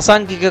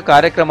 అసాంఘిక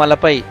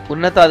కార్యక్రమాలపై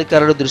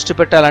ఉన్నతాధికారులు దృష్టి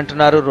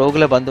పెట్టాలంటున్నారు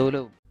రోగుల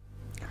బంధువులు.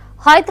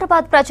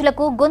 హైదరాబాద్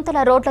ప్రజలకు గుంతల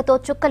రోడ్లతో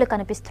చుక్కలు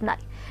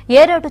కనిపిస్తున్నాయి.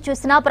 ఏ రోడ్డు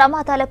చూసినా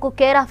ప్రమాదాలకు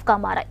కేర్ ఆఫ్ గా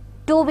మారాయి.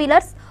 2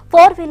 వీలర్స్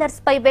 4 వీలర్స్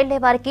పై వెళ్లే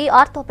వారికి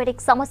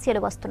ఆర్థోపెడిక్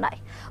సమస్యలు వస్తున్నాయి.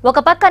 ఒక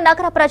పక్క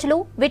నగర ప్రజలు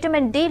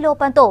విటమిన్ డి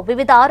లోపంతో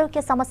వివిధ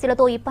ఆరోగ్య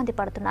సమస్యలతో ఇబ్బంది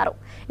పడుతున్నారు.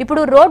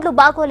 ఇప్పుడు రోడ్లు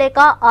బాగోలేక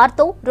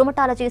ఆర్థో,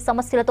 రుమటాలజీ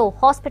సమస్యలతో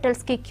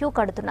హాస్పిటల్స్ కి క్యూ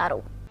కడుతున్నారు.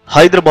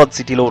 హైదరాబాద్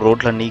సిటీలో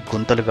రోడ్లన్నీ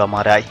గుంతలుగా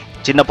మారాయి.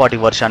 చిన్నపాటి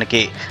వర్షానికే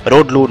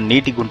రోడ్లు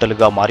నీటి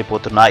గుంటలుగా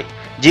మారిపోతున్నాయి.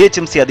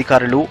 జీహెచ్ఎంసీ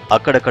అధికారులు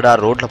అక్కడక్కడ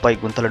రోడ్లపై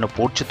గుంతలను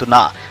పూడ్చుతున్నా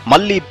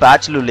మళ్లీ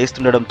ప్యాచ్లు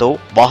లేస్తుండటంతో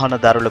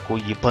వాహనదారులకు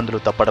ఇబ్బందులు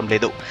తప్పడం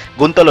లేదు.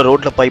 గుంతల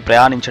రోడ్లపై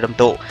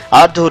ప్రయాణించడంతో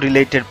ఆర్థో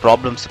రిలేటెడ్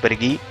ప్రాబ్లమ్స్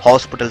పెరిగి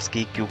హాస్పిటల్స్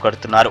కి క్యూ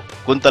కడుతున్నారు.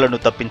 గుంతలను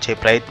తప్పించే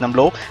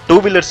ప్రయత్నంలో 2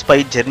 వీలర్స్ పై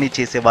జర్నీ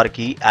చేసే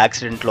వారికి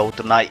యాక్సిడెంట్లు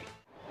అవుతున్నాయి.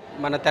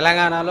 మన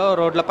తెలంగాణలో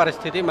రోడ్ల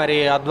పరిస్థితి మరి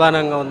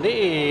అధ్వానంగా ఉంది.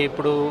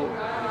 ఇప్పుడు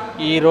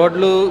ఈ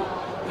రోడ్లు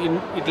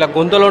ఇట్లా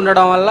గుంతలు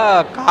ఉండడం వల్ల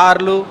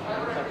కార్లు,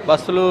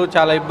 బస్సులు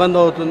చాలా ఇబ్బంది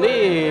అవుతుంది.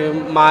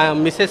 మా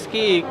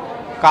మిస్సెస్కి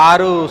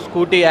కారు,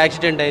 స్కూటీ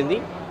యాక్సిడెంట్ అయింది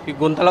ఈ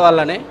గుంతల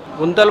వల్లనే.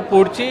 గుంతలు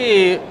పూడ్చి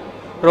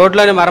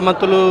రోడ్లని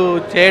మరమ్మతులు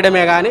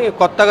చేయడమే కానీ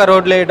కొత్తగా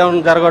రోడ్లు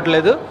వేయడం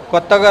జరగట్లేదు.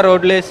 కొత్తగా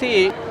రోడ్లు వేసి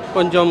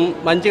కొంచెం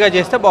మంచిగా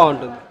చేస్తే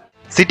బాగుంటుంది.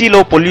 సిటీలో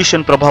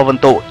పొల్యూషన్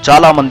ప్రభావంతో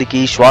చాలా మందికి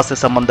శ్వాస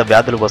సంబంధ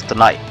వ్యాధులు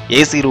వస్తున్నాయి.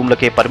 ఏసీ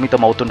రూమ్లకే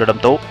పరిమితం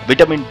అవుతుండటంతో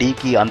విటమిన్ డి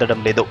కి అందడం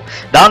లేదు.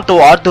 దాంతో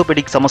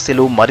ఆర్థోపెడిక్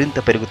సమస్యలు మరింత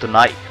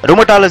పెరుగుతున్నాయి.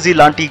 రుమటాలజీ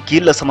లాంటి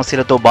కీళ్ల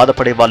సమస్యలతో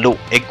బాధపడే వాళ్ళు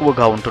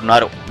ఎక్కువగా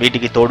ఉంటున్నారు.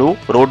 వీటికి తోడు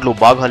రోడ్లు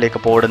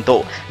బాగాలేకపోవడంతో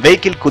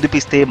వెహికల్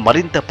కుదిపిస్తే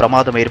మరింత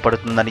ప్రమాదం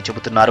ఏర్పడుతుందని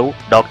చెబుతున్నారు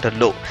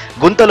డాక్టర్లు.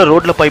 గుంతల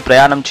రోడ్లపై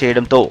ప్రయాణం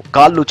చేయడంతో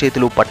కాళ్ళు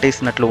చేతులు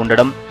పట్టేసినట్లు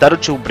ఉండడం,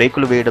 తరచూ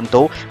బ్రేకులు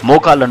వేయడంతో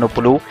మోకాళ్ల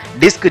నొప్పులు,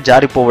 డిస్క్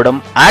జారిపోవడం,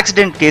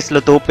 యాక్సిడెంట్ కేసులతో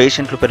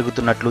పేషెంట్లు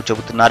పెరుగుతున్నట్లు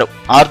చెబుతున్నారు.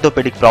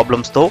 ఆర్థోపెడిక్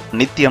ప్రాబ్లమ్స్ తో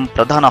నిత్యం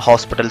ప్రధాన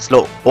హాస్పిటల్స్ లో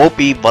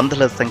ఓపీ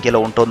వందల సంఖ్యలో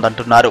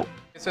ఉంటోందంటున్నారు.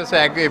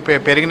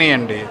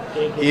 పెరిగినాయండి.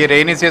 ఈ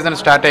రైనీ సీజన్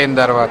స్టార్ట్ అయిన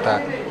తర్వాత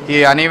ఈ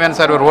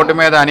రోడ్డు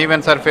మీద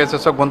అనీవెన్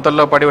సర్ఫేసెస్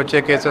గుంతల్లో పడి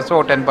వచ్చే కేసెస్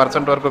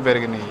 10% వరకు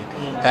పెరిగినాయి.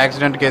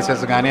 యాక్సిడెంట్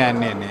కేసెస్ కానీ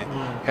అన్నీ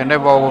అంటే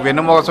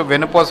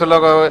వెన్నుపూసలో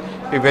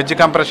ఈ వెజ్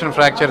కంప్రెషన్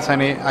ఫ్రాక్చర్స్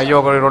అని అయ్యో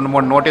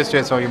 2-3 నోటీస్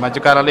చేసాం. ఈ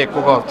మధ్యకాలంలో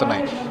ఎక్కువగా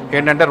వస్తున్నాయి.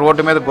 ఏంటంటే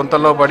రోడ్డు మీద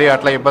గుంతల్లో పడి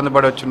అట్లా ఇబ్బంది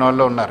పడి వచ్చిన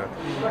వాళ్ళు ఉన్నారు.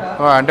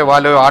 అంటే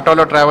వాళ్ళు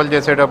ఆటోలో ట్రావెల్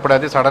చేసేటప్పుడు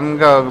అది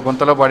సడన్గా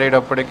గుంతలో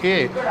పడేటప్పటికి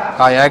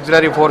ఆ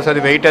యాక్సిలరీ ఫోర్స్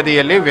అది వెయిట్ అది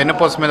వెళ్ళి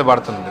వెన్నుపూస మీద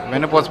పడుతుంది.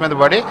 వెన్నుపూస మీద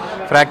పడి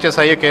ఫ్రాక్చర్స్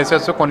అయ్యే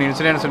కేసెస్ కొన్ని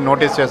ఇన్సిడెంట్స్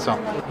నోటీస్ చేస్తాం.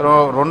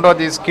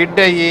 రెండోది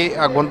స్కిడ్ అయ్యి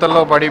ఆ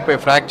గుంతల్లో పడి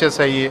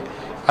ఫ్రాక్చర్స్ అయ్యి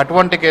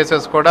అటువంటి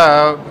కేసెస్ కూడా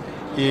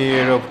ఈ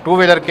 2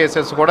 వీలర్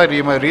కేసెస్ కూడా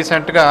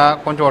రీసెంట్గా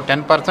కొంచెం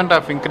 10%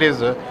 of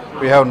increase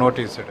we have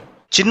noticed.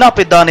 చిన్న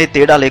పెద్ద అనే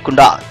తేడా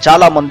లేకుండా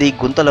చాలా మంది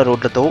గుంతల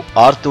రోడ్లతో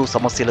ఆర్థో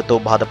సమస్యలతో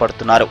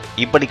బాధపడుతున్నారు.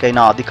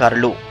 ఇప్పటికైనా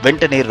అధికారులు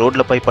వెంటనే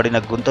రోడ్లపై పడిన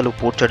గుంతలు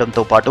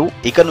పూడ్చడంతో పాటు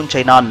ఇక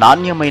నుంచైనా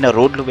నాణ్యమైన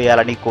రోడ్లు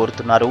వేయాలని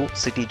కోరుతున్నారు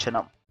సిటీ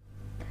జనం.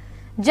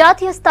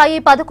 జాతీయ స్థాయి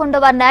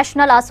 11వ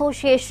national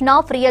association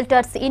of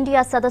realtors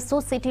India సదస్సు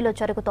సిటీలో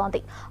జరుగుతోంది.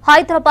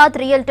 Hyderabad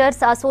realtors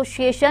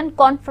association,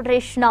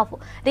 confederation of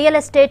real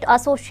estate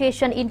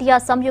association India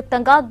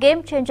సంయుక్తంగా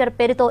గేమ్ చేంజర్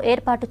పేరుతో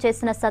ఏర్పాటు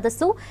చేసిన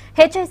సదస్సు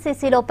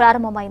హెచ్ఐసిసిలో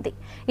ప్రారంభమైంది.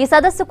 ఈ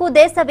సదస్సుకు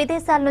దేశ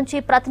విదేశాల నుంచి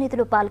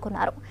ప్రతినిధులు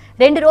పాల్గొన్నారు.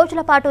 2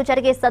 రోజుల పాటు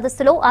జరిగే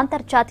సదస్సులో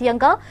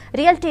అంతర్జాతీయంగా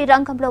రియల్టీ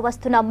రంగంలో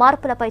వస్తున్న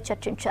మార్పులపై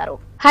చర్చించారు.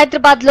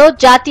 హైదరాబాద్ లో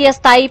జాతీయ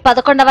స్థాయి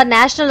 11వ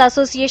national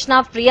association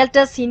of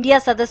realtors India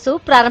సదస్సు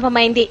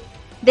ప్రారంభమైంది.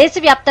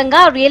 దేశవ్యాప్తంగా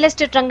రియల్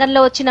ఎస్టేట్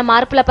రంగంలో వచ్చిన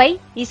మార్పులపై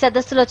ఈ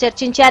సదస్సులో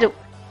చర్చించారు.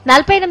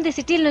 48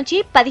 సిటీల నుంచి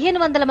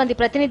 1500 మంది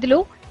ప్రతినిధులు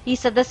ఈ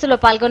సదస్సులో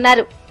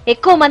పాల్గొన్నారు.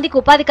 ఎక్కువ మందికి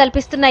ఉపాధి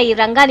కల్పిస్తున్న ఈ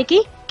రంగానికి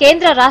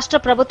కేంద్ర రాష్ట్ర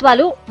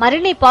ప్రభుత్వాలు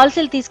మరిన్ని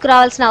పాలసీలు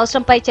తీసుకురావాల్సిన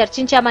అవసరంపై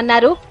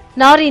చర్చించామన్నారు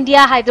నార్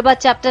India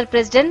Hyderabad chapter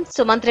president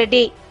Sumanth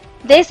Reddy.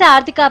 దేశ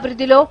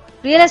ఆర్థికాభివృద్ధిలో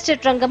రియల్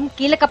ఎస్టేట్ రంగం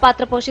కీలక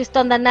పాత్ర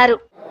పోషిస్తోందన్నారు.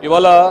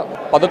 ఇవాళ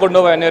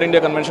 11వ ఎన్ఆర్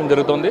ఇండియా కన్వెన్షన్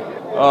జరుగుతోంది.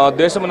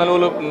 దేశం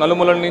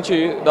నలుమూలల నుంచి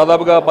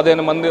దాదాపుగా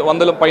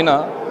 1500 పైన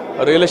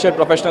రియల్ ఎస్టేట్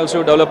ప్రొఫెషనల్స్,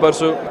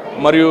 డెవలపర్స్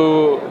మరియు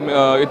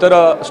ఇతర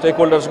స్టేక్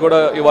హోల్డర్స్ కూడా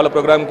ఇవాళ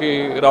ప్రోగ్రామ్కి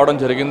రావడం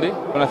జరిగింది.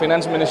 మన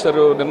ఫైనాన్స్ మినిస్టర్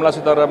నిర్మలా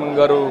సీతారామన్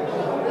గారు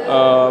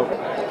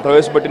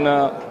ప్రవేశపెట్టిన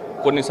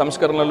కొన్ని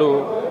సంస్కరణలు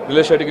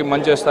రియల్ ఎస్టేట్కి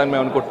మంచి చేస్తాయని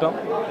మేము అనుకుంటున్నాం.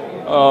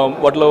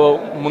 వాటిలో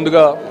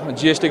ముందుగా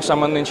జిఎస్టీకి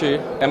సంబంధించి,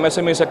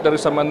 ఎంఎస్ఎంఈ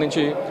సెక్టర్కి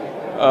సంబంధించి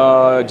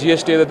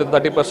జిఎస్టీ ఏదైతే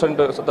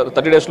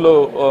 30 డేస్లో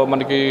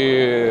మనకి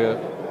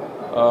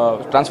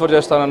ట్రాన్స్ఫర్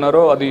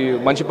చేస్తానన్నారో అది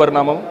మంచి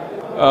పరిణామం.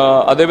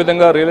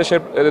 అదేవిధంగా రియల్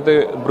ఎస్టేట్ ఏదైతే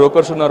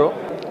బ్రోకర్స్ ఉన్నారో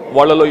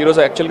వాళ్ళలో ఈరోజు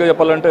యాక్చువల్గా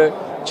చెప్పాలంటే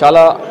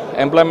చాలా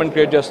ఎంప్లాయ్మెంట్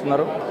క్రియేట్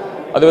చేస్తున్నారు.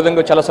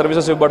 అదేవిధంగా చాలా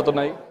సర్వీసెస్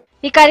ఇవ్వబడుతున్నాయి.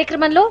 ఈ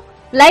కార్యక్రమంలో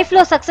లైఫ్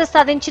లో సక్సెస్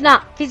సాధించిన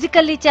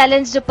ఫిజికల్లీ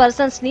ఛాలెంజ్డ్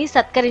పర్సన్స్ ని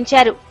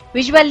సత్కరించారు.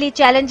 Visually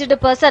challenged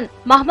person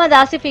Mohammed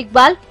Asif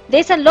Iqbal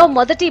దేశంలో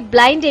మొదటి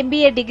బ్లైండ్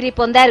MBA డిగ్రీ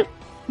పొందారు.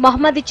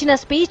 మహమ్మద్ ఇచ్చిన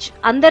స్పీచ్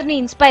అందరినీ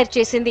ఇన్స్పైర్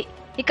చేసింది.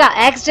 ఇక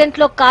యాక్సిడెంట్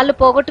లో కాళ్లు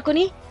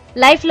పోగొట్టుకుని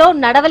లైఫ్ లో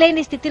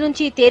నడవలేని స్థితి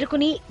నుంచి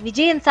తేరుకుని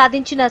విజయం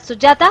సాధించిన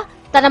సుజాత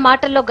తన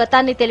మాటల్లో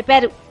గతాన్ని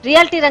తెలిపారు.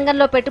 రియాలిటీ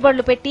రంగంలో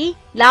పెట్టుబడులు పెట్టి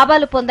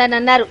లాభాలు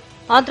పొందానన్నారు.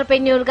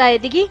 ఆంట్రప్రెన్యూర్ గా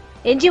ఎదిగి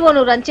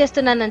NGOను రన్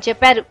చేస్తున్నానని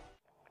చెప్పారు.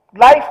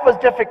 Life was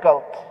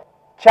difficult,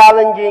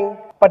 challenging,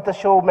 but the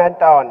show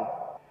went on.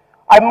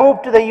 I moved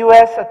to the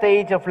US at the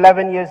age of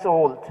 11 years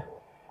old.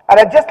 And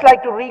I'd just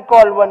like to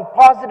recall one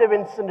positive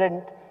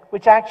incident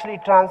which actually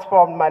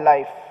transformed my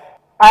life.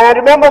 And I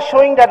remember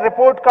showing that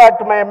report card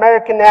to my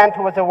American aunt,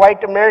 who was a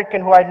white American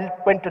who I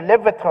went to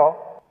live with her.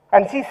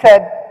 And she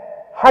said,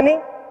 "Honey,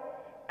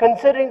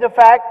 considering the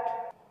fact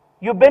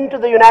you've been to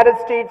the United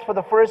States for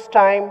the first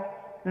time,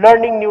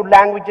 learning new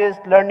languages,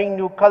 learning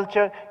new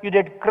culture, you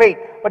did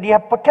great, but you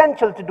have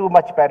potential to do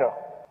much better."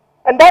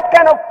 And that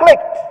kind of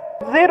clicked.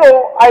 Zero,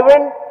 I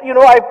went,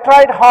 I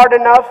tried hard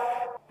enough.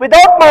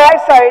 Without my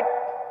eyesight,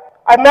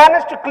 I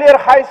managed to clear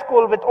high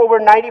school with over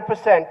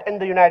 90% in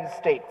the United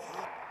States.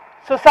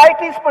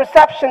 Society's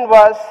perception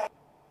was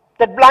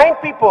that blind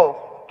people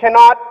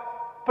cannot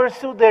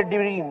pursue their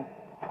dream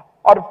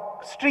or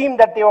stream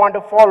that they want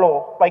to follow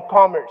by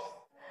commerce.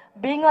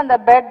 Being on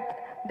the bed,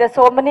 there's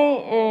so many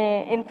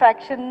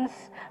infections,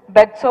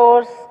 bed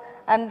sores,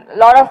 and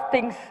lot of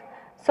things.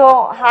 So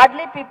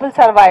hardly people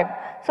survive.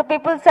 So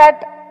people said,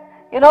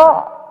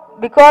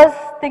 because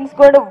things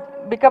going to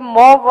become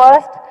more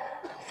worse,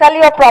 sell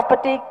your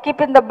property, keep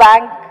in the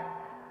bank,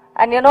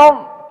 and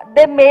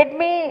they made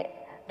me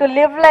to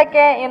live like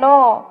a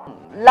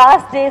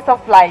last days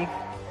of life.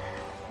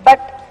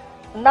 But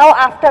now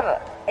after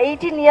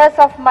 18 years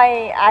of my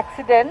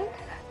accident,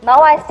 now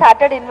I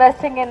started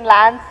investing in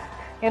lands,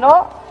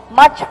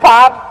 much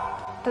far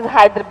to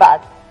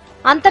Hyderabad.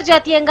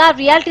 అంతర్జాతీయంగా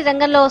reality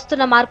రంగంలో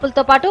వస్తున్న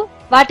మార్పులతో పాటు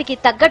వాటికి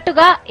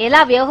తగ్గట్టుగా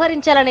ఎలా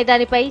వ్యవహరించాలనే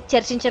దానిపై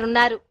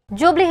చర్చించనున్నారు.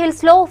 జూబ్లీ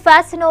హిల్స్ లో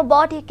Fascino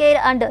body care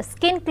and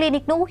skin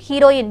clinic ను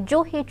heroine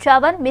Juhi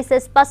Chavan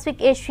Mrs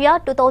Pacific Asia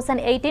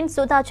 2018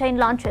 Sudha chain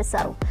launch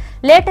చేశారు.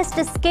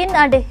 Latest skin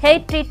and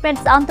hair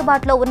treatments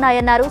అందుబాటులో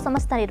ఉన్నాయన్నారు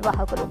సంస్థ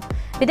నిర్వాహకులు.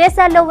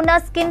 విదేశాల్లో ఉన్న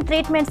స్కిన్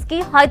ట్రీట్మెంట్స్ కి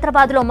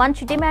హైదరాబాద్ లో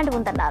మంచి డిమాండ్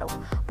ఉందన్నారు.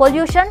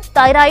 పొల్యూషన్,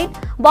 థైరాయిడ్,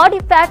 బాడీ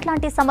ఫ్యాట్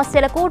లాంటి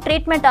సమస్యలకు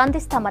ట్రీట్మెంట్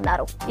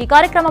అందిస్తామన్నారు. ఈ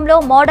కార్యక్రమంలో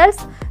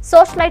మోడల్స్,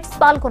 సోషలైట్స్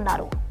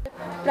పాల్గొన్నారు.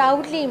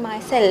 Proudly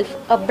myself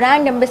a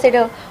brand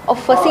ambassador of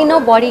Fasino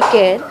Body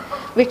Care,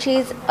 which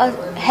is a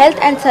health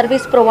and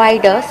service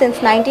provider since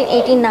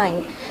 1989,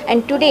 and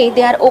today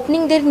they are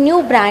opening their new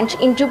branch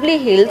in Jubilee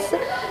Hills,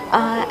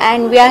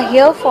 and we are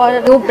here for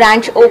a new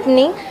branch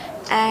opening.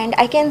 And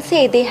I can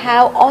say they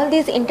have all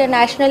these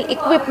international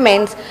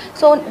equipments.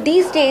 So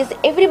these days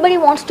everybody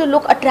wants to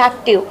look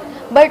attractive,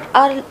 but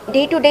our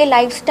day-to-day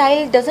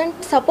lifestyle doesn't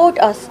support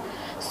us.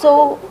 So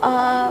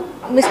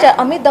Mr.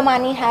 Amit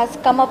Damani has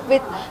come up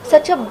with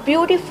such a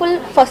beautiful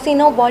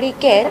Fasino Body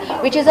Care,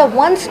 which is a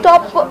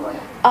one-stop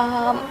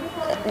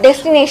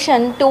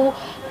destination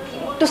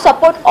to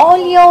support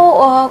all your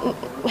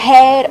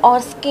hair or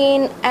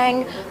skin and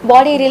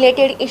body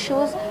related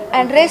issues,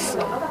 and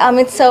rest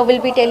Amit sir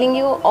will be telling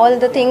you all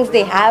the things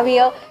they have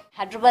here.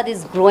 Hyderabad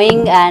is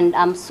growing and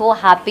I'm so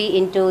happy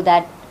into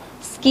that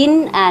skin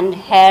and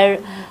hair.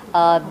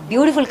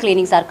 Beautiful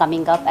clinics are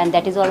coming up, and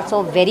that is also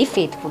very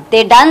faithful.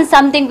 They done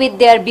something with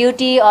their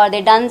beauty or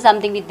they done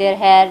something with their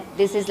hair.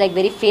 This is like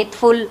very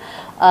faithful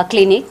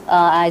clinic.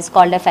 It's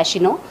called a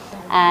Fasino,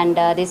 and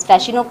this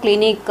Fasino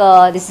clinic,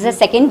 this is a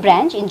second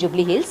branch in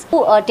Jubilee Hills.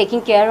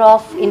 Taking care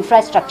of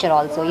infrastructure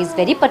also. He's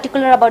very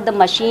particular about the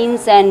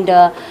machines and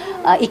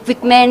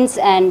equipments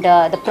and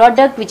the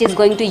product which is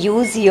going to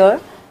use here.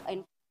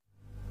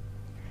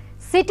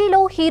 సిటీలో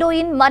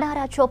heroine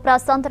Manara Chopra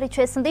సందడి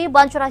చేసింది.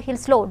 Banjara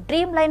hills లో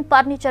dream line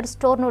furniture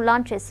store ను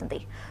launch చేసింది.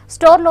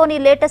 Store లోని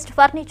latest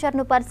furniture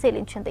ను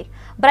పరిశీలించింది.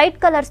 Bright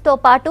colours తో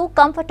పాటు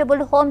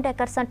కంఫర్టబుల్ హోమ్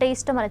డెకర్స్ అంటే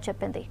ఇష్టమని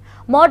చెప్పింది.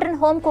 మోడర్న్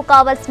హోమ్ కు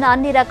కావాల్సిన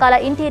అన్ని రకాల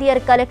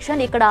ఇంటీరియర్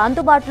కలెక్షన్ ఇక్కడ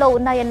అందుబాటులో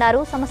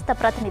ఉన్నాయన్నారు సంస్థ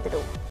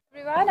ప్రతినిధులు.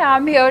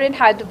 I'm here in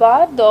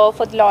Hyderabad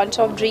for the launch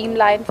of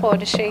Dreamline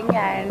Furnishing,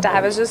 and I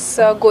was just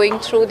going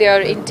through their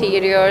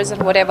interiors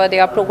and whatever they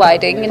are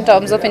providing in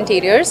terms of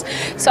interiors.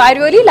 So I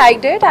really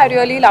liked it, I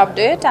really loved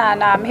it, and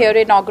I'm here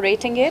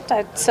inaugurating it.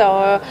 It's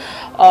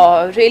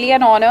really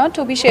an honor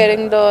to be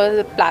sharing the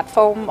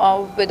platform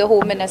with the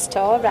Home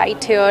Minister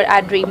right here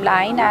at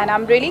Dreamline, and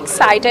I'm really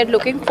excited,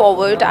 looking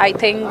forward. I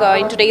think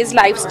in today's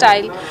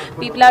lifestyle,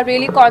 people are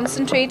really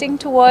concentrating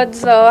towards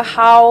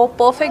how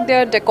perfect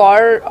their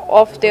decor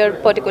of their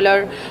particular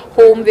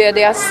home where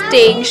they are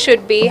staying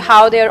should be,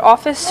 how their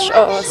office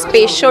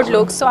space should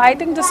look. So I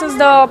think this is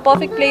the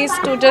perfect place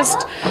to just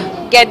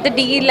get the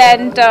deal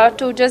and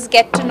to just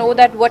get to know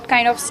that what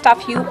kind of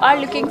stuff you are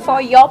looking for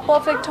your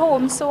perfect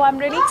home. So I'm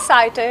really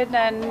excited,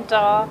 and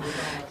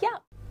yeah.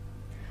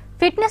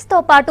 Fitness తో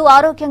పాటు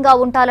ఆరోగ్యంగా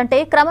ఉండాలంటే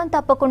క్రమం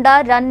తప్పకుండా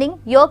running,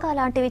 yoga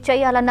లాంటివి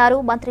చేయాలన్నారు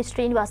మంత్రి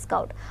Srinivas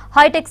Goud.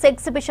 HITEX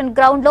exhibition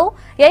ground లో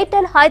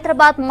Airtel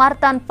Hyderabad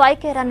marathon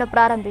 5K run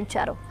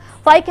ప్రారంభించారు.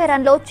 5K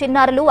రన్లో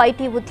చిన్నారులు,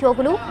 ఐటీ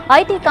ఉద్యోగులు,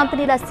 ఐటీ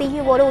కంపెనీల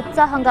సీఈఓలు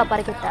ఉత్సాహంగా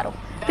పరిగెత్తారు.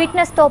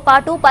 ఫిట్నెస్ తో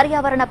పాటు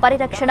పర్యావరణ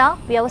పరిరక్షణ,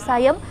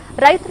 వ్యవసాయం,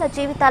 రైతుల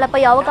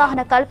జీవితాలపై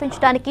అవగాహన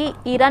కల్పించడానికి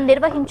ఈ రన్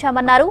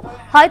నిర్వహించామన్నారు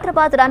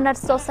హైదరాబాద్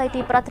రన్నర్స్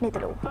సొసైటీ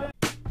ప్రతినిధులు.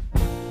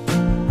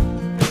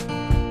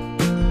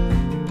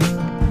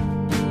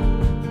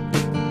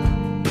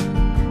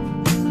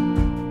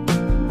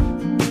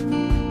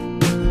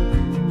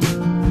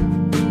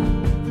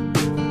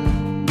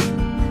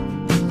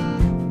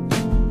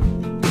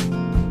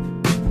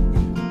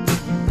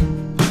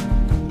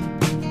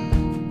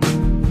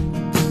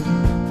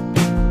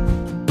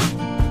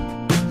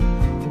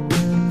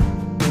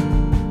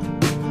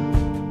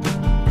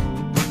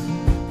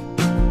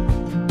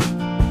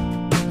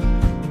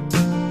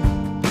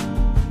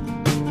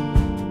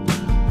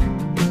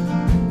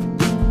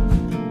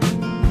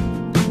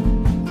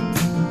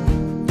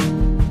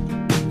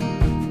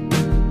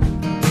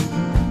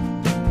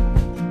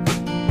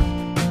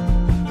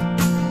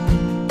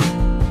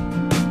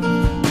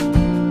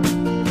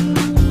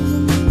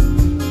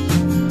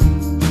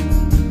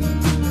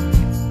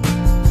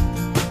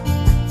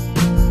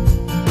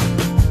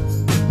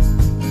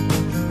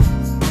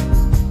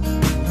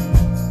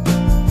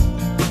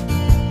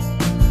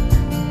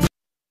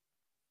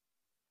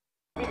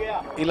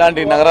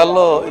 ఇలాంటి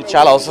నగరాల్లో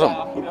చాలా అవసరం.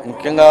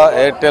 ముఖ్యంగా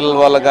ఎయిర్టెల్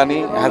వాళ్ళకు కానీ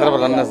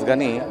హైదరాబాద్ రన్నర్స్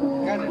కానీ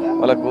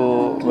వాళ్ళకు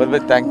very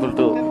very thankful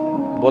to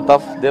both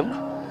of them.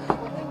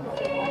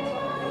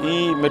 ఈ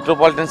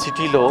మెట్రోపాలిటన్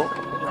సిటీలో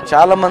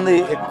చాలామంది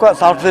ఎక్కువ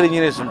సాఫ్ట్వేర్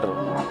ఇంజనీర్స్ ఉంటారు.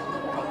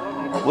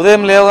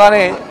 ఉదయం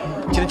లేవగానే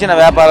చిన్న చిన్న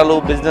వ్యాపారాలు,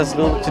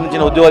 బిజినెస్లు, చిన్న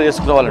చిన్న ఉద్యోగాలు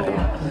చేసుకునే వాళ్ళు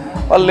ఉంటారు.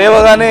 వాళ్ళు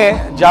లేవగానే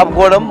జాబ్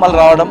పోవడం, మళ్ళీ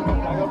రావడం,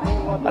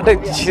 అంటే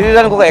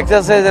శరీరానికి ఒక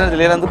ఎక్సర్సైజ్ అనేది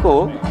లేనందుకు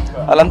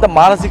వాళ్ళంతా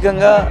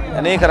మానసికంగా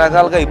అనేక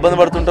రకాలుగా ఇబ్బంది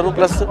పడుతుంటారు.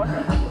 ప్లస్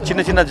చిన్న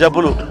చిన్న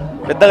జబ్బులు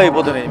పెద్దగా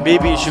అయిపోతున్నాయి,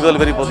 బీపీ, షుగర్లు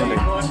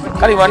పెరిగిపోతున్నాయి.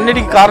 కానీ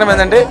ఇవన్నిటికీ కారణం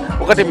ఏంటంటే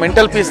ఒకటి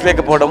మెంటల్ పీస్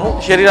లేకపోవడము,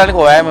 శరీరానికి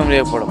వ్యాయామం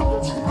లేకపోవడం.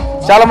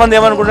 చాలామంది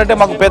ఏమనుకుంటారంటే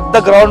మాకు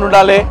పెద్ద గ్రౌండ్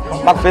ఉండాలి,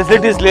 మాకు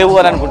ఫెసిలిటీస్ లేవు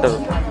అని అనుకుంటారు.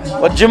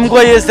 ఒక జిమ్కి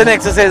పోయి చేస్తేనే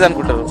ఎక్సర్సైజ్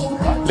అనుకుంటారు,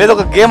 లేదా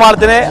ఒక గేమ్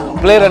ఆడితేనే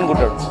ప్లేయర్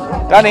అనుకుంటాడు.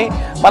 కానీ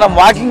మనం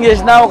వాకింగ్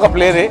చేసినా ఒక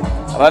ప్లేయరే,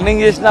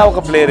 రన్నింగ్ చేసినా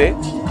ఒక ప్లేయరే.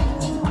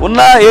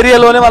 ఉన్న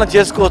ఏరియాలోనే మనం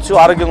చేసుకోవచ్చు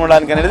ఆరోగ్యంగా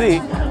ఉండడానికి అనేది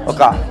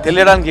ఒక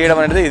తెలియడానికి చేయడం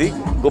అనేది ఇది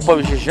గొప్ప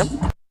విశేషం.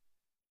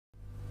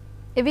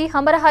 ఇవి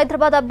హమరా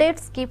Hyderabad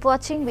updates. Keep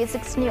watching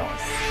V6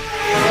 news.